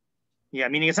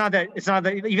 meaning it's not that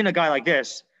even a guy like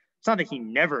this. It's not that he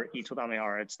never eats with Amei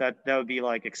Haaretz. That would be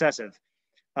like excessive.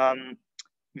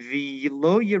 The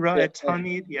lo yira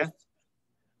tamid, yeah.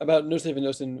 About nosev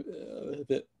v'nosim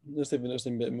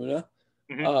be'emunah.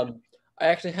 I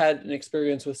actually had an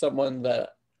experience with someone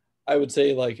that I would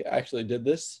say like actually did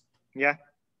this. Yeah.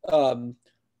 It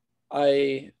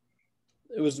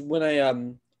was when I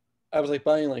was like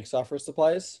buying like software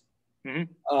supplies. And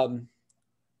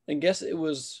guess it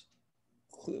was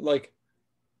like.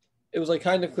 It was like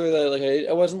kind of clear that like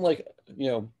I wasn't like, you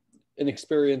know, an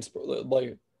experience,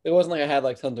 like it wasn't like I had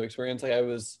like tons of experience. Like I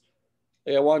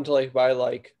wanted to like buy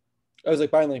like I was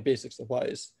like buying like basic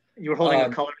supplies. You were holding a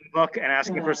coloring book and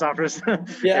asking for softwares.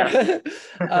 Yeah.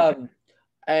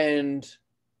 And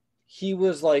he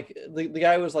was like the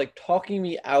guy was like talking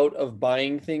me out of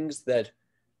buying things that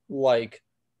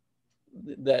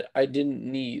I didn't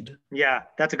need. Yeah,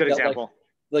 that's a good example.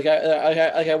 Like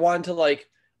I wanted to like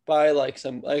buy like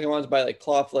some like I wanted to buy like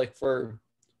cloth like for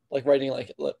like writing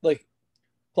like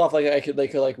cloth like I could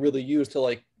like really use to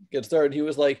like get started. He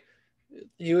was like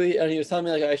he was telling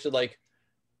me like I should like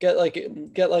get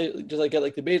the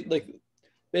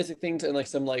basic things and like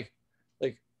some like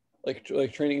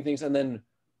training things, and then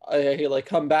I like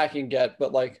come back and get,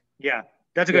 but like yeah,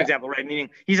 that's a good example, right? Meaning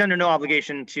he's under no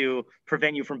obligation to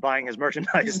prevent you from buying his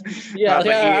merchandise.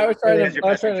 I was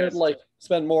trying to like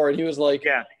spend more, and he was like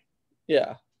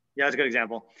yeah, that's a good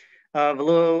example.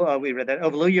 We read that.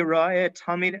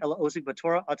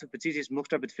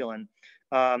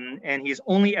 And he's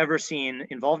only ever seen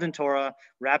involved in Torah,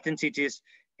 wrapped in tzitzis,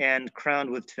 and crowned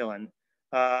with tefillin,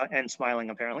 and smiling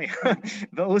apparently. And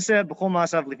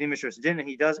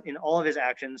he does in all of his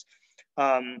actions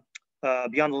beyond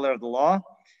the letter of the law.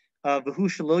 So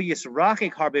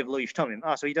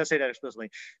he does say that explicitly.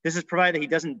 This is provided that he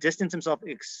doesn't distance himself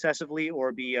excessively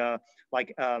or be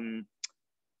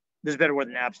there's a better word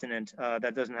than abstinent.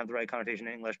 That doesn't have the right connotation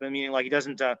in English, but meaning like he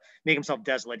doesn't make himself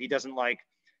desolate. He doesn't like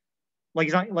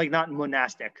he's not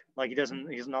monastic. Like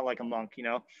he's not like a monk, you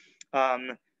know.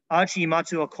 To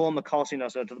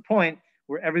the point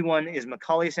where everyone is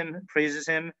makalis him, praises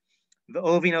him,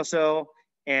 v'ovinoso,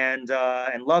 and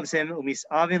loves him,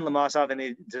 umisavin lamasav, and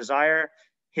they desire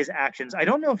his actions. I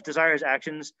don't know if desire his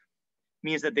actions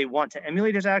means that they want to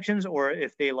emulate his actions, or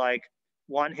if they like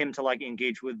want him to like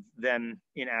engage with them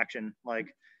in action.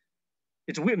 Like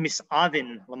it's weird,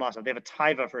 misavin lamasav. They have a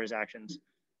taiva for his actions,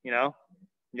 you know.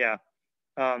 Yeah.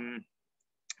 Harizeh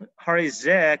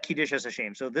Kidush as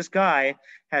Hashem. So this guy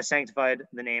has sanctified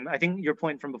the name. I think your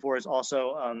point from before is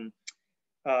also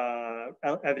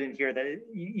evident here that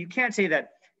you can't say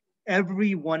that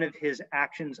every one of his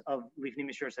actions of lifnei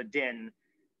mishur sadin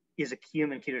is a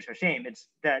kiyum and Kidush Hashem. It's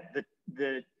that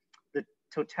the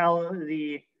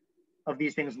totality of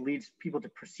these things leads people to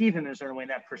perceive him in a certain way,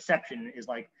 and that perception is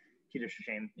like Kidush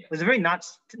Hashem. Yeah. It's a very not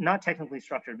technically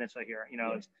structured mitzvah here, you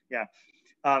know. Yeah.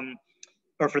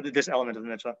 Or for this element of the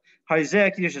mitzvah.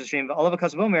 Harizeh Kidush Hashem v'alav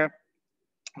kasvomer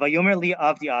vayomer li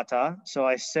avdi ata. So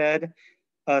I said,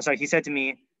 he said to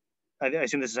me, I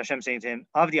assume this is Hashem saying to him,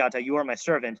 avdi ata, you are my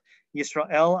servant.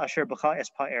 Yisrael asher b'cha es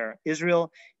pa'er.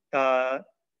 Israel,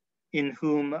 in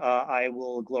whom I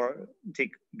will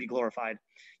be glorified.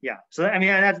 Yeah. So I mean,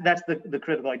 that's the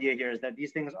critical idea here, is that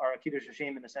these things are Kidush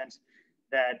Hashem in the sense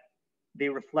that they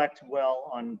reflect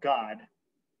well on God,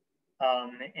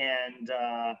 and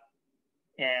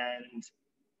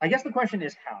I guess the question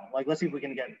is how. Like, let's see if we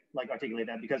can articulate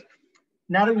that, because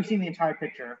now that we've seen the entire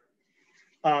picture,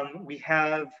 we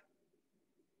have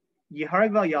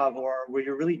Yihareg Val Yavor, where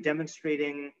you're really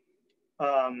demonstrating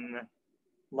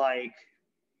like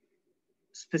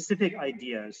specific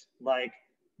ideas, like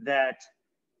that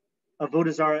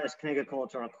Avodah Zarah is Keneged Kol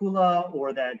Torah Kula,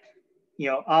 or that, you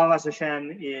know, Avas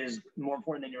Hashem is more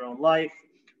important than your own life,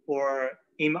 or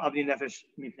Im Avdi Nefesh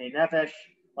Mipnei Nefesh,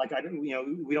 like,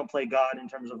 we don't play God in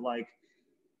terms of like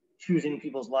choosing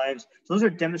people's lives. So those are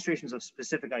demonstrations of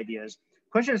specific ideas.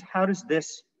 The question is, how does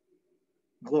this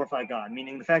glorify God?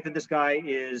 Meaning the fact that this guy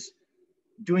is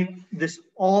doing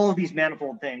all of these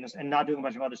manifold things and not doing a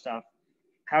bunch of other stuff,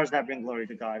 how does that bring glory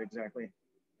to God exactly?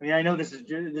 I mean, I know this is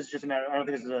just a matter, I don't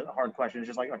think this is a hard question. It's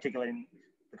just like articulating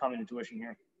the common intuition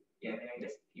here. Yeah, and I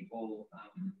guess people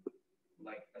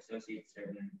like associate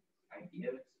certain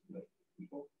ideas with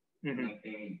people. Mm-hmm. Like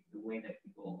the way that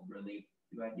people relate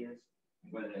to ideas,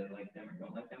 whether they like them or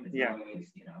don't like them, it's not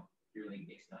always, purely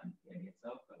based on the idea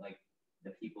itself, but like the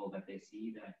people that they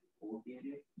see that hold the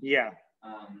idea. Yeah.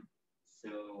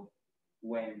 So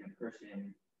when a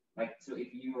person, so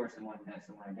if you are someone that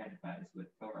someone identifies with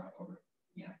Torah or,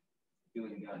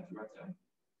 doing God's ratzon,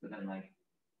 so then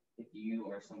if you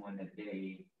are someone that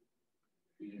they,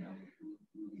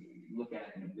 look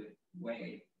at in a good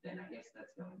way, then I guess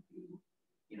that's going to,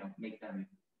 make them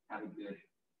have a good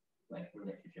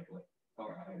relationship with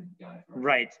Torah and God.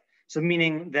 Right. So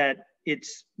meaning that it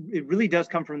really does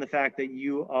come from the fact that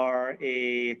you are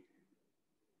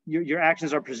your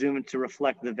actions are presumed to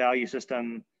reflect the value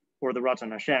system or the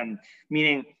Ratzon Hashem.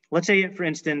 Meaning, let's say, for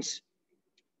instance,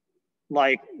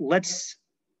 I'll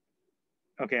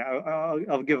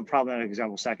give a problematic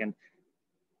example second.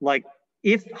 Like,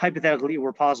 if hypothetically it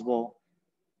were possible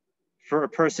for a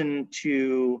person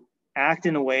to act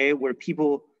in a way where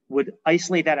people would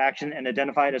isolate that action and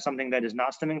identify it as something that is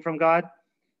not stemming from God,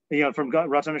 from God,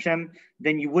 Ratzon Hashem,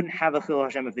 then you wouldn't have a Chilul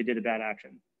Hashem if they did a bad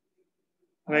action.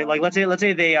 Right? Like, let's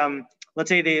say they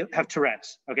have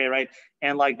Tourette's, okay, right?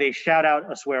 And they shout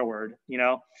out a swear word,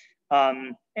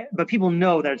 but people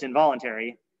know that it's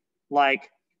involuntary.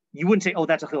 Like, you wouldn't say, oh,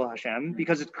 that's a Chilul Hashem,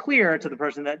 because it's clear to the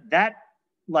person that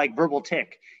verbal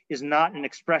tick is not an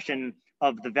expression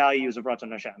of the values of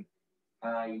Ratzon Hashem.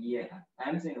 Yeah,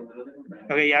 I'm saying a little different.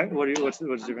 But okay, yeah. What's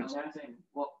the difference? I'm saying,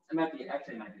 well, it might be the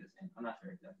same. I'm not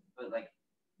sure exactly, but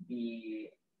maybe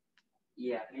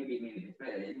it's, but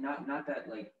not that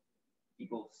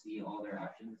people see all their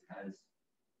actions as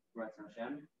Ratzon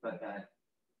Hashem, but that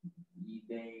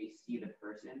they see the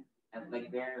person and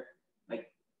they're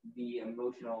the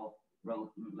emotional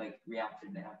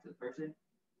reaction they have to the person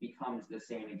becomes the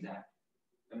same exact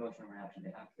emotional reaction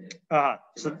they have to.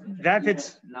 So that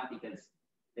fits. Not because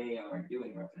they are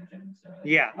doing Ratzon Hashem.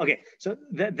 Yeah. Okay. So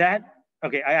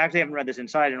okay. I actually haven't read this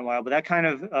inside in a while, but that kind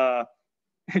of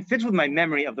it fits with my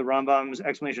memory of the Rambam's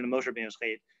explanation of Moshe Rabbeinu's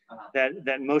chait.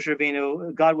 That Moshe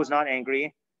Rabbeinu, God was not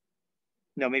angry.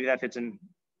 No, maybe that fits in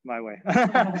my way.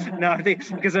 No, I think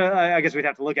because I guess we'd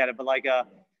have to look at it, but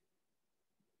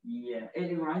yeah,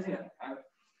 it reminds me of, I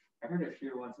heard a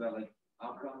shiur once about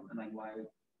Abraham and why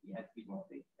he had to be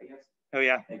wealthy, I guess. Oh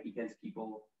yeah. Because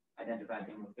people identified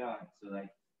him with God, so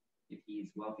if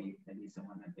he's wealthy, then he's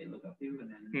someone that they look up to,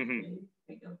 and then they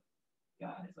think of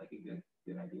God as a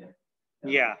good idea. So,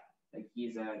 yeah.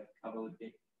 He's a kavod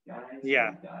guy. So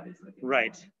yeah. God is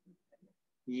right.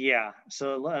 Yeah.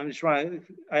 So I'm just trying.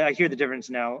 I hear the difference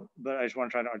now, but I just want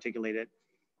to try to articulate it.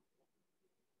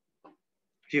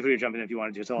 Feel free to jump in if you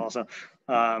wanted to. So also,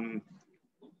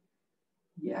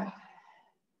 yeah.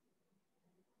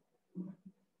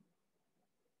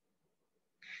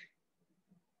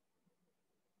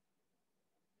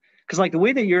 Because the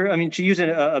way that to use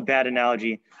a bad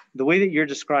analogy, the way that you're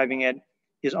describing it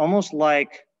is almost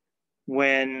like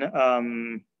when,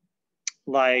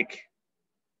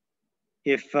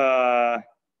 if like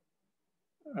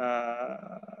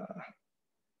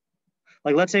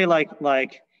let's say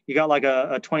like you got like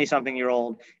a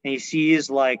 20-something-year-old and he sees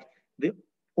like the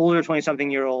older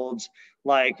 20-something-year-olds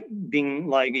like being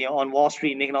like, you know, on Wall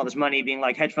Street making all this money, being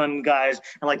like hedge fund guys,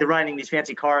 and like they're riding these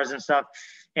fancy cars and stuff,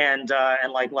 and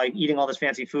like eating all this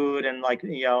fancy food, and like,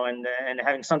 you know, and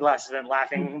having sunglasses and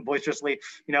laughing boisterously,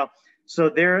 you know. So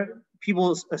there,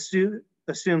 people assume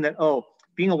that, oh,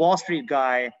 being a Wall Street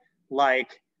guy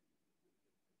like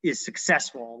is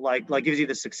successful, like gives you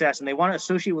the success, and they want to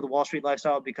associate with the Wall Street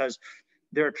lifestyle because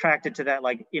they're attracted to that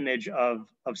like image of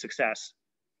success.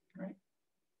 Right.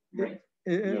 Right.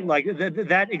 Like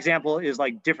that example is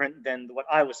like different than what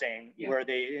I was saying, where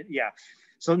they,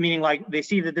 so meaning like they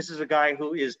see that this is a guy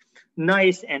who is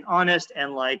nice and honest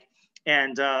and like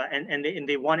and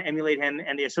they want to emulate him,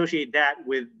 and they associate that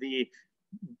with the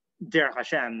Derech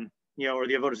Hashem, you know, or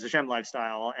the Avodas Hashem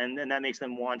lifestyle, and that makes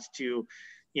them want to,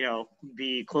 you know,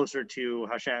 be closer to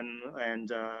Hashem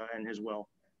and His will,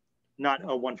 not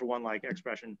a one-for-one like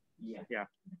expression. Yeah.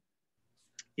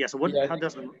 So what? How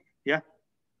does it? Yeah.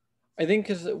 I think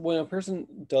because when a person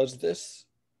does this,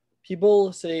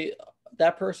 people say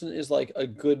that person is like a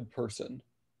good person.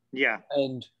 Yeah.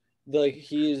 And like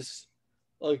he's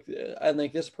like, and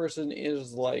like this person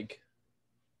is like,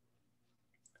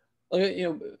 you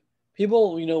know,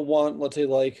 people, you know, want, let's say,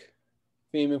 like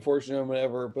fame and fortune and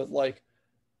whatever, but like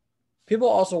people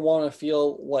also want to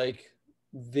feel like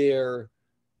they're,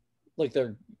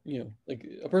 you know, like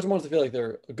a person wants to feel like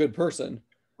they're a good person.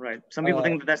 Right. Some people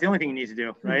think that that's the only thing you need to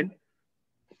do, right?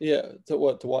 Yeah. To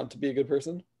want to be a good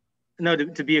person? No,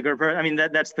 to be a good person. I mean,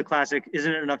 that's the classic.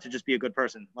 Isn't it enough to just be a good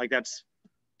person? Like that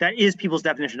is people's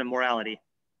definition of morality.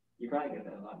 You probably get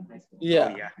that a lot in high school.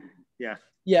 Yeah. Oh, yeah.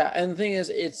 Yeah. And the thing is,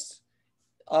 it's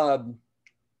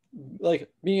like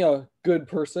being a good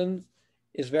person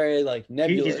is very like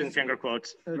nebulous. He's doing finger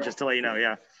quotes, just to let you know.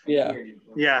 Yeah.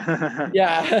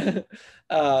 Yeah.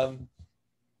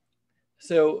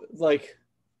 So like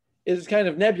it's kind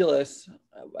of nebulous,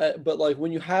 but like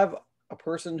when you have a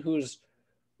person who's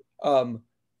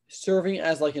serving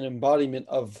as like an embodiment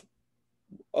of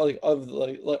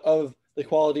the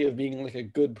quality of being like a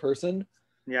good person,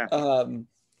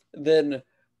 then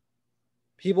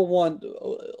people want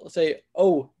say,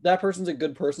 oh, that person's a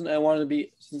good person. I want to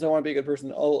be a good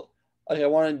person. I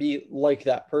want to be like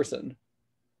that person.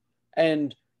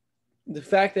 And the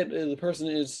fact that the person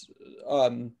is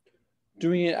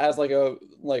doing it as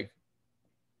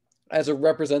as a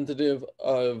representative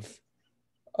of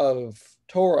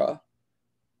Torah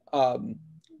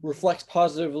reflects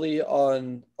positively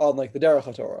on like the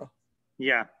Derech Torah.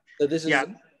 Yeah. So this is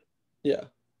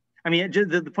I mean,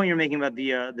 the point you're making about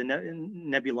the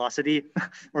nebulosity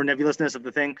or nebulousness of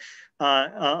the thing,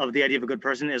 of the idea of a good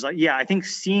person is like, I think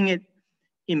seeing it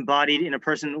embodied in a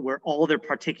person where all their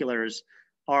particulars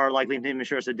are likely to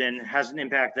be Din has an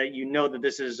impact that you know that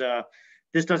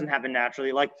this doesn't happen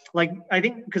naturally. Like I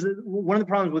think because one of the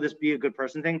problems with this be a good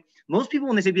person thing, most people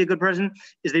when they say be a good person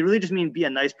is they really just mean be a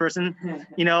nice person,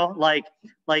 you know,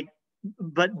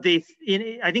 but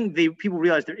I think people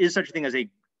realize there is such a thing as a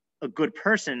good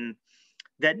person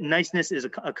that niceness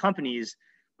accompanies,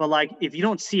 but like if you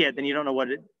don't see it, then you don't know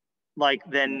what it like.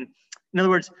 Then in other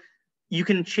words, you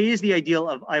can chase the ideal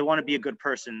of I want to be a good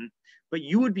person, but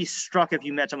you would be struck if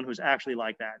you met someone who's actually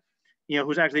like that, you know,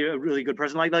 who's actually a really good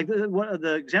person. Like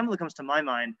the example that comes to my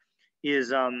mind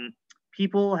is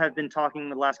people have been talking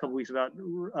the last couple of weeks about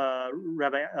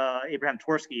Rabbi Abraham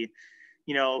Tversky,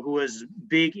 you know, who was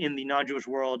big in the non-Jewish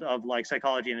world of like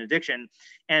psychology and addiction.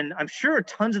 And I'm sure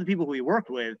tons of the people who he worked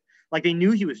with, like they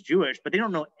knew he was Jewish, but they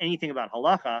don't know anything about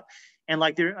halacha. And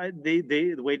like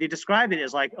the way they describe it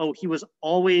is like, oh, he was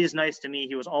always nice to me.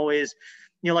 He was always,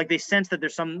 you know, like they sense that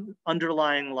there's some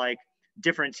underlying like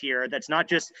difference here that's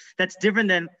different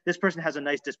than this person has a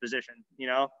nice disposition, you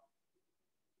know,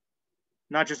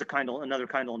 not just another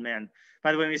kind old man.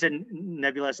 By the way, when you said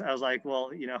nebulous, I was like,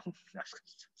 well, you know, that's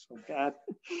so bad.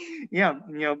 Yeah,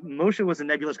 you know, Moshe was a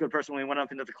nebulous good person when he went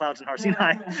up into the clouds in Har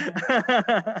Sinai.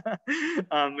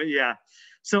 Yeah.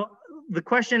 So the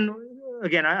question,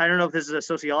 again, I don't know if this is a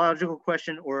sociological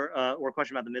question or a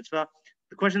question about the mitzvah.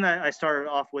 The question that I started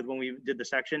off with when we did the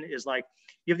section is like,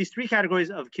 you have these three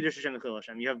categories of Kidush Hashem and Chilul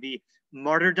Hashem. You have the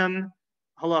martyrdom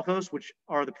halachos, which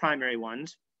are the primary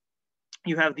ones.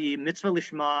 You have the mitzvah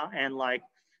lishma and like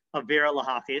avera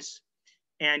lahachis,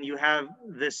 and you have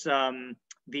this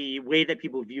the way that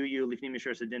people view you, lifnim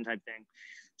mishur sadin type thing.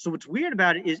 So what's weird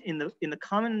about it is in the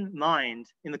common mind,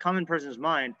 in the common person's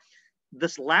mind,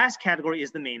 this last category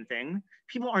is the main thing.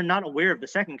 People are not aware of the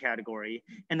second category,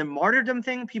 and the martyrdom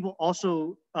thing. People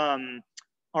also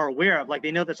are aware of. Like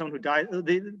they know that someone who died,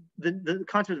 the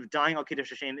concept of dying al Kiddush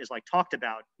Hashem is like talked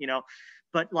about, you know,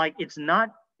 but like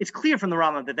it's clear from the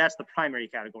Rambam that that's the primary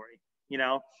category, you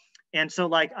know, and so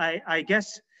like I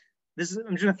guess I'm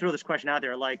just gonna throw this question out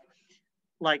there, like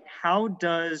how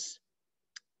does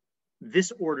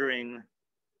this ordering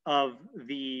of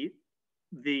the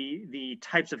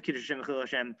types of Kiddush Hashem and Chilul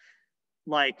Hashem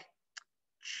like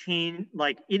change,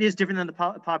 like it is different than the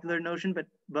popular notion,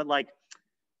 but like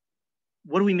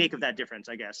what do we make of that difference,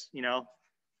 I guess, you know?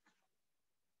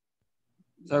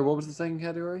 Sorry, what was the second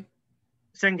category?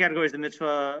 Second category is the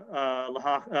mitzvah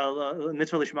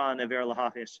mitzvah lishma and aver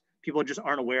lahachis. People just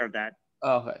aren't aware of that.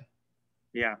 Oh, okay.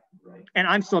 Yeah. Right. And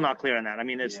I'm still not clear on that. I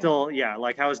mean, it's still,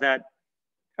 like how is that?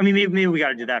 I mean, maybe we got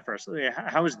to do that first.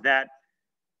 How is that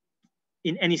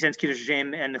in any sense Kiddush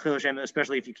Hashem and Chilul Hashem,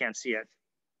 especially if you can't see it?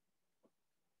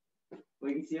 Well,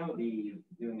 you can see how doing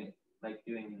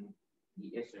the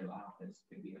issur halachos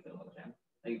could be a Chilul Hashem.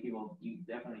 Like people, you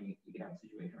could have a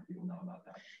situation where people know about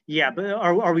that. Yeah, but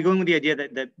are we going with the idea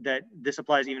that this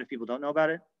applies even if people don't know about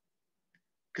it?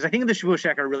 Because I think the Shavuot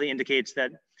Sheker really indicates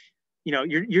that, you know,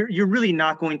 you're really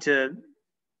not going to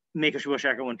make a Shavuot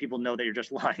Sheker when people know that you're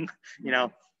just lying, you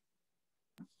know.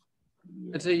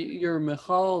 I'd say you're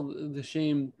mechal the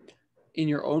shame in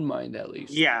your own mind, at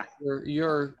least. Yeah.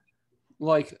 You're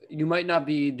like, you might not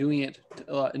be doing it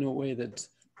in a way that's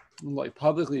like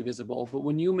publicly visible, but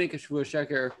when you make a Shavuot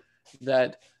Sheker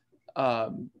that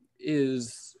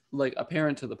is like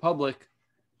apparent to the public,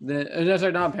 then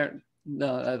sorry, not apparent.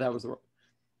 No, that was the wrong.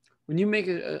 When you make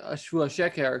a Shavuot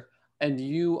Sheker and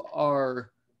you are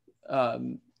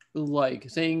like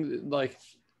saying like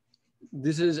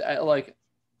this is like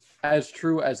as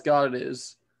true as God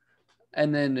is,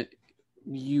 and then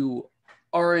you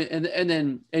are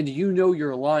and you know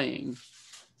you're lying,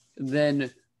 then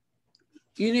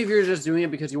even if you're just doing it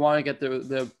because you want to get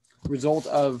the result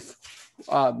of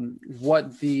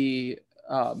what the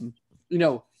you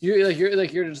know, you're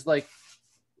just like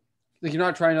you're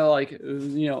not trying to like,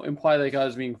 you know, imply that God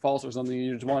is being false or something.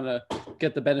 You just want to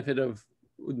get the benefit of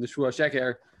the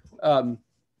Shavuot Sheker.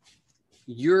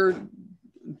 You're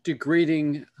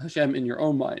degrading Hashem in your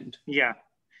own mind. Yeah.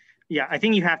 I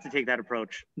think you have to take that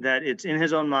approach, that it's in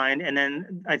his own mind. And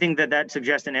then I think that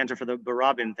suggests an answer for the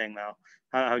barabim thing, though.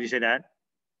 How do you say that?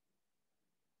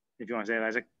 If you want to say it,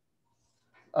 Isaac.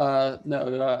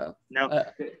 No.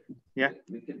 Yeah.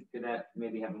 Could that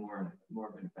maybe have more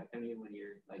of an effect on you when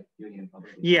you're like doing it in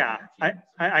public? Yeah,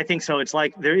 I think so. It's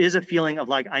like there is a feeling of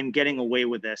like I'm getting away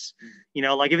with this. You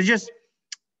know, like if it's just,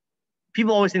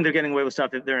 people always think they're getting away with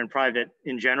stuff if they're in private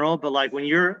in general, but like when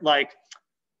you're like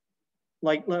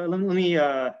let me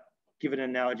give it an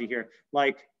analogy here.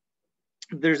 Like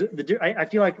I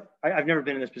feel like I've never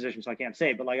been in this position, so I can't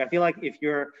say, but like I feel like if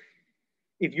you're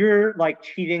like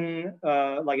cheating,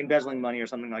 like embezzling money or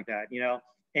something like that, you know,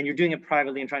 and you're doing it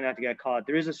privately and trying not to get caught,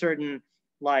 there is a certain,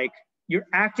 like, you're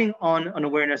acting on an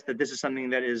awareness that this is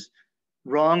something that is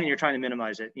wrong and you're trying to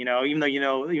minimize it, you know, even though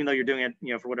you're doing it,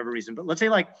 you know, for whatever reason. But let's say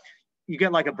like you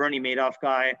get like a Bernie Madoff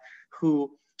guy who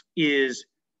is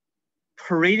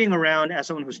parading around as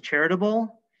someone who's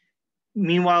charitable,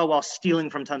 meanwhile while stealing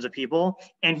from tons of people,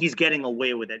 and he's getting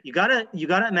away with it. You gotta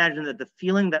imagine that the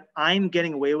feeling that I'm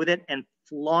getting away with it and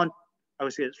I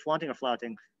would say it's flaunting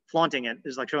it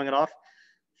is like showing it off,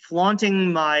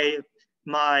 flaunting my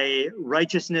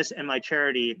righteousness and my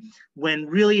charity, when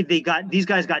really these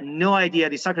guys got no idea,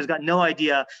 these suckers got no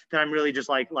idea that I'm really just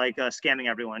like scamming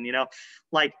everyone, you know.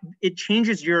 Like it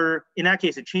changes in that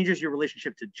case it changes your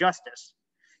relationship to justice.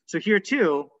 So here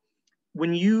too,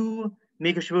 when you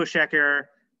make a Shavuot Sheker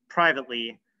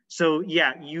privately, so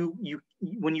yeah,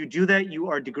 when you do that, you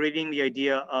are degrading the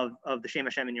idea of the Shem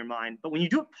Hashem in your mind. But when you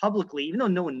do it publicly, even though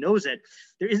no one knows it,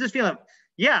 there is this feeling of,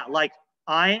 yeah, like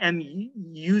I am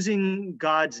using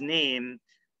God's name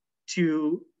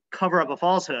to cover up a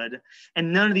falsehood,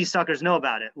 and none of these suckers know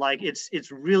about it. Like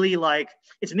it's really like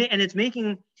it's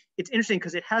interesting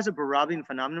because it has a barabim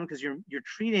phenomenon, because you're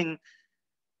treating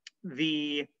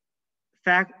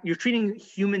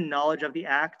human knowledge of the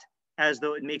act as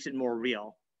though it makes it more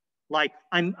real. Like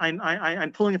I'm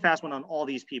pulling a fast one on all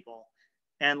these people,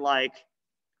 and like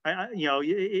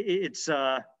it's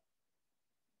an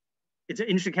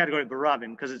interesting category of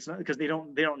barabim because they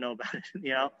don't know about it,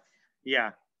 you know.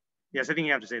 Yes, I think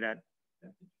you have to say that.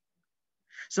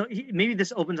 So maybe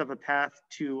this opens up a path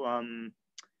to I'm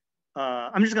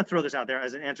just going to throw this out there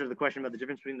as an answer to the question about the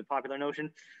difference between the popular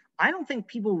notion. I don't think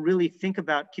people really think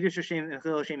about Kiddush Hashem and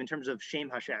Chilul Hashem in terms of Shem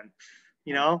Hashem,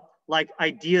 you know, like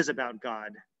ideas about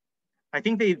God. I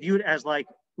think they view it as like,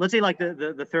 let's say like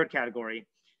the third category.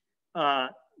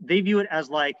 They view it as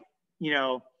like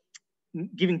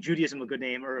giving Judaism a good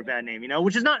name or a bad name,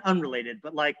 which is not unrelated,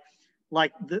 but like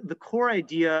the core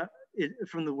idea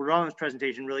from the Rambam's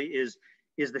presentation really is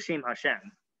the Shem Hashem.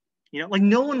 Like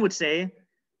no one would say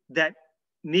that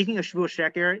making a shvuah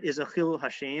sheker is a chilul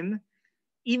Hashem,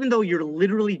 even though you're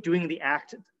literally doing the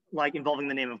act like involving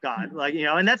the name of God, like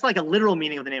and that's like a literal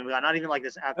meaning of the name of God, not even like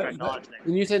this abstract knowledge thing.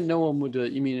 When you said no one would do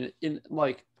it, you mean in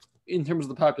terms of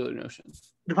the popular notion?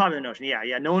 The popular notion,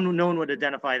 yeah. No one would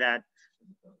identify that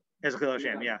as a chilul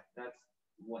Hashem, yeah. That's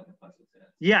what the pasuk says.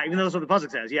 Yeah, even though that's what the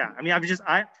pasuk says, yeah. I mean,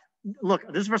 look,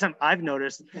 this is the first time I've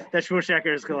noticed that shvuah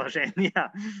sheker is chilul Hashem,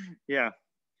 yeah.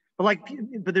 But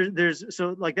there's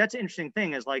so like that's an interesting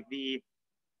thing is like the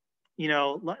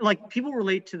like people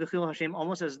relate to the chilul Hashem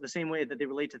almost as the same way that they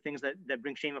relate to things that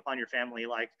bring shame upon your family,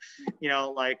 like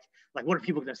what are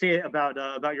people going to say about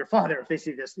your father if they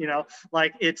see this,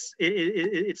 like it's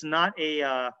not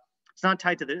it's not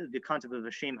tied to the concept of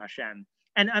the Shem Hashem,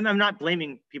 and I'm not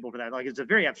blaming people for that, like it's a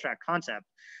very abstract concept,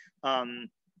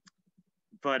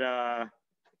 but yeah.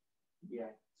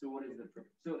 So what is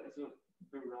so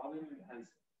the Robin has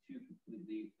two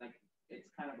completely, like it's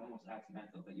kind of almost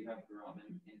accidental that you have the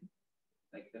Robin in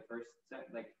like the first set,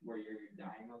 like where you're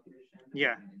dying of your Hashem,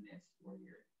 yeah, and in this where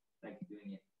you're like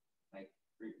doing it like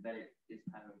that it is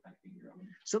kind of affecting your own.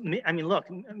 So I mean, look,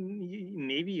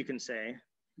 maybe you can say,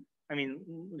 I mean,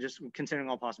 just considering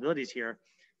all possibilities here,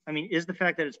 I mean, is the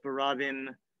fact that it's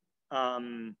barabim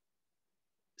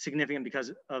significant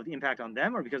because of the impact on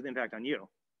them or because of the impact on you?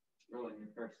 Well, in your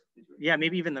first situation. Yeah,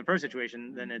 maybe even the first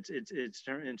situation, then it's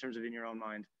in terms of in your own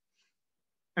mind.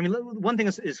 I mean, one thing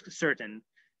is certain,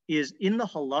 is in the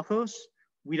halachos,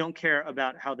 we don't care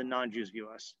about how the non-Jews view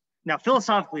us. Now,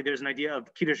 philosophically, there's an idea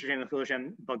of Kidush Hashem and Chilul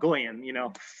Hashem bagoyim,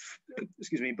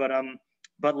 excuse me, but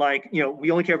like,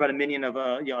 we only care about a minion of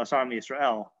Asar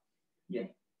Yisrael. Yeah.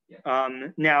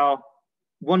 Now,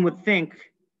 one would think,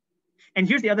 and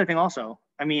here's the other thing also,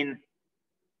 I mean,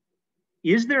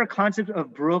 is there a concept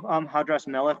of Baruch Am Hadras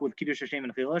Melech with Kidush Hashem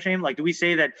and Chilul Hashem? Like, do we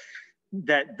say that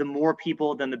the more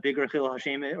people, then the bigger Chilul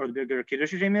Hashem or the bigger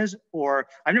Kiddush Hashem is? Or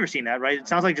I've never seen that, right? It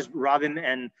sounds like just Robin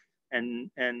and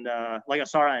like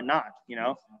Asara and not,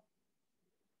 I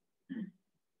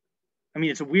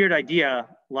mean, it's a weird idea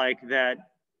like that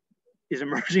is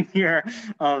emerging here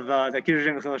of that Kiddush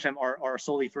Hashem and Chilul Hashem are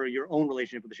solely for your own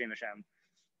relationship with the Shem Hashem.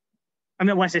 I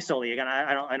mean, when I say solely, again,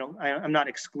 I'm not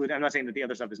excluding. I'm not saying that the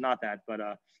other stuff is not that, but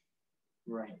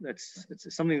right. It's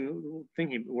something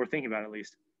worth thinking about at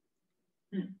least.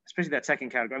 Especially that second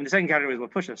category. I mean, the second category is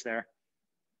what pushed us there.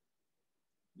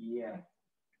 Yeah.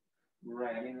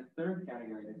 Right. I mean, the third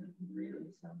category doesn't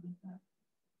really sound like that.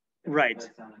 Right.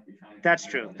 Like that's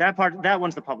true. That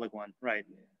one's the public one. Right.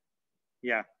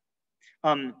 Yeah.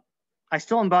 I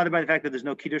still am bothered by the fact that there's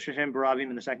no Kiddush Hashem Barabim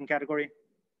in the second category.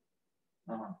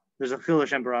 There's a Chilul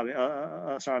Hashem Barabim,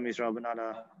 Asar Yisrael, but not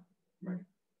a. Right.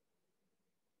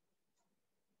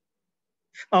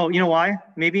 Oh, you know why?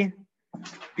 Maybe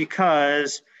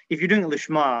because if you're doing it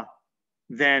lishma,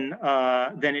 then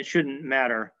it shouldn't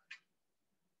matter.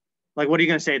 Like, what are you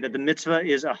going to say? That the mitzvah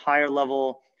is a higher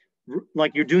level,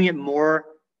 like you're doing it more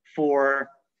for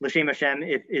l'shem Hashem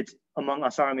if it's among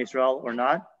Asar Yisrael or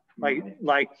not? Like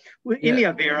in the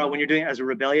Avera, when you're doing it as a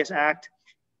rebellious act,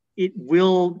 it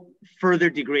will further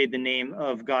degrade the name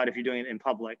of God if you're doing it in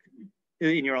public,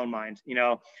 in your own mind,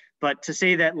 But to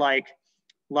say that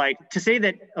to say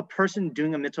that a person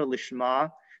doing a mitzvah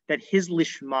lishma, that his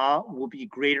lishma will be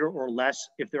greater or less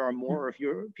if there are more or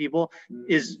fewer people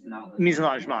means not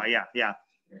lishma. Yeah.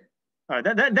 All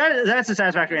right, that's a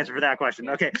satisfactory answer for that question.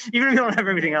 Okay, even if you don't have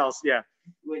everything else, yeah.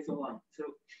 Wait, so hold on. So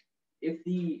if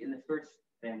in the first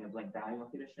thing of like dying of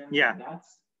Hashem, yeah,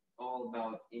 that's all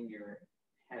about in your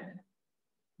head,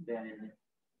 then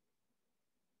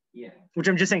yeah. Which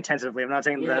I'm just saying tentatively. I'm not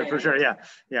saying that for sure. Yeah.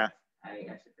 I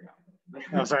actually forgot.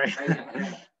 Oh, sorry.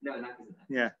 No, not because of that.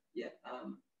 Yeah. Yeah.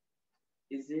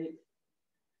 Is it?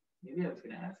 Maybe I was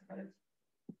gonna ask about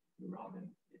Robin.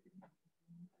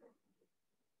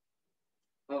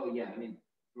 Oh yeah, I mean,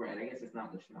 right. I guess it's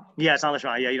not lishma. Yeah, it's not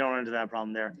lishma. Yeah, you don't run into that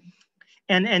problem there.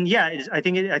 And yeah, I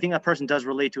think a person does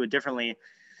relate to it differently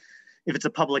if it's a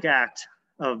public act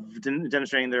of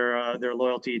demonstrating their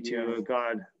loyalty to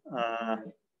God,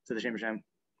 to the Shem Hashem.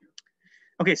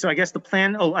 Okay, so I guess the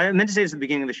plan, I meant to say this at the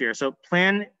beginning of this year. So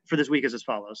plan for this week is as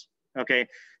follows, okay?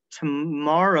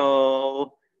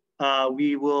 Tomorrow,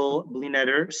 we will, b'li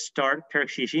neder, start Perek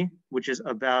Shishi, which is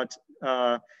about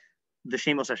the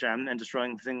Shemos Hashem and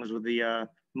destroying things with the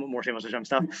more Shemos Hashem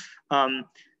stuff.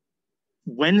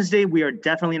 Wednesday, we are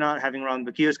definitely not having Rambam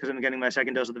Bekius because I'm getting my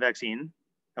second dose of the vaccine,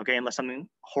 okay, unless something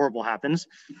horrible happens.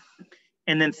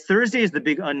 And then Thursday is the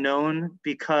big unknown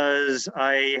because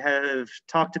I have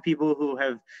talked to people who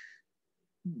have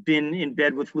been in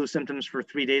bed with flu symptoms for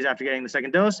 3 days after getting the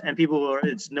second dose, and people who are,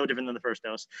 it's no different than the first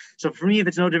dose. So for me, if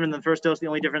it's no different than the first dose, the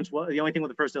only thing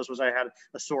with the first dose was I had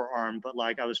a sore arm, but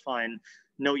like I was fine,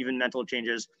 no even mental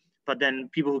changes. But then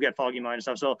people who get foggy mind and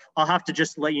stuff. So I'll have to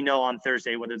just let you know on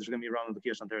Thursday whether there's going to be Rambam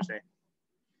Bekius on Thursday.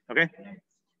 Okay.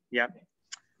 Yeah.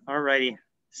 All righty.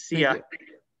 See ya.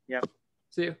 Yeah.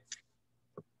 See you.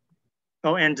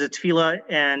 Oh, and Tefillah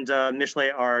and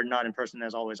Mishle are not in person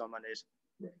as always on Mondays.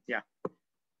 Yeah.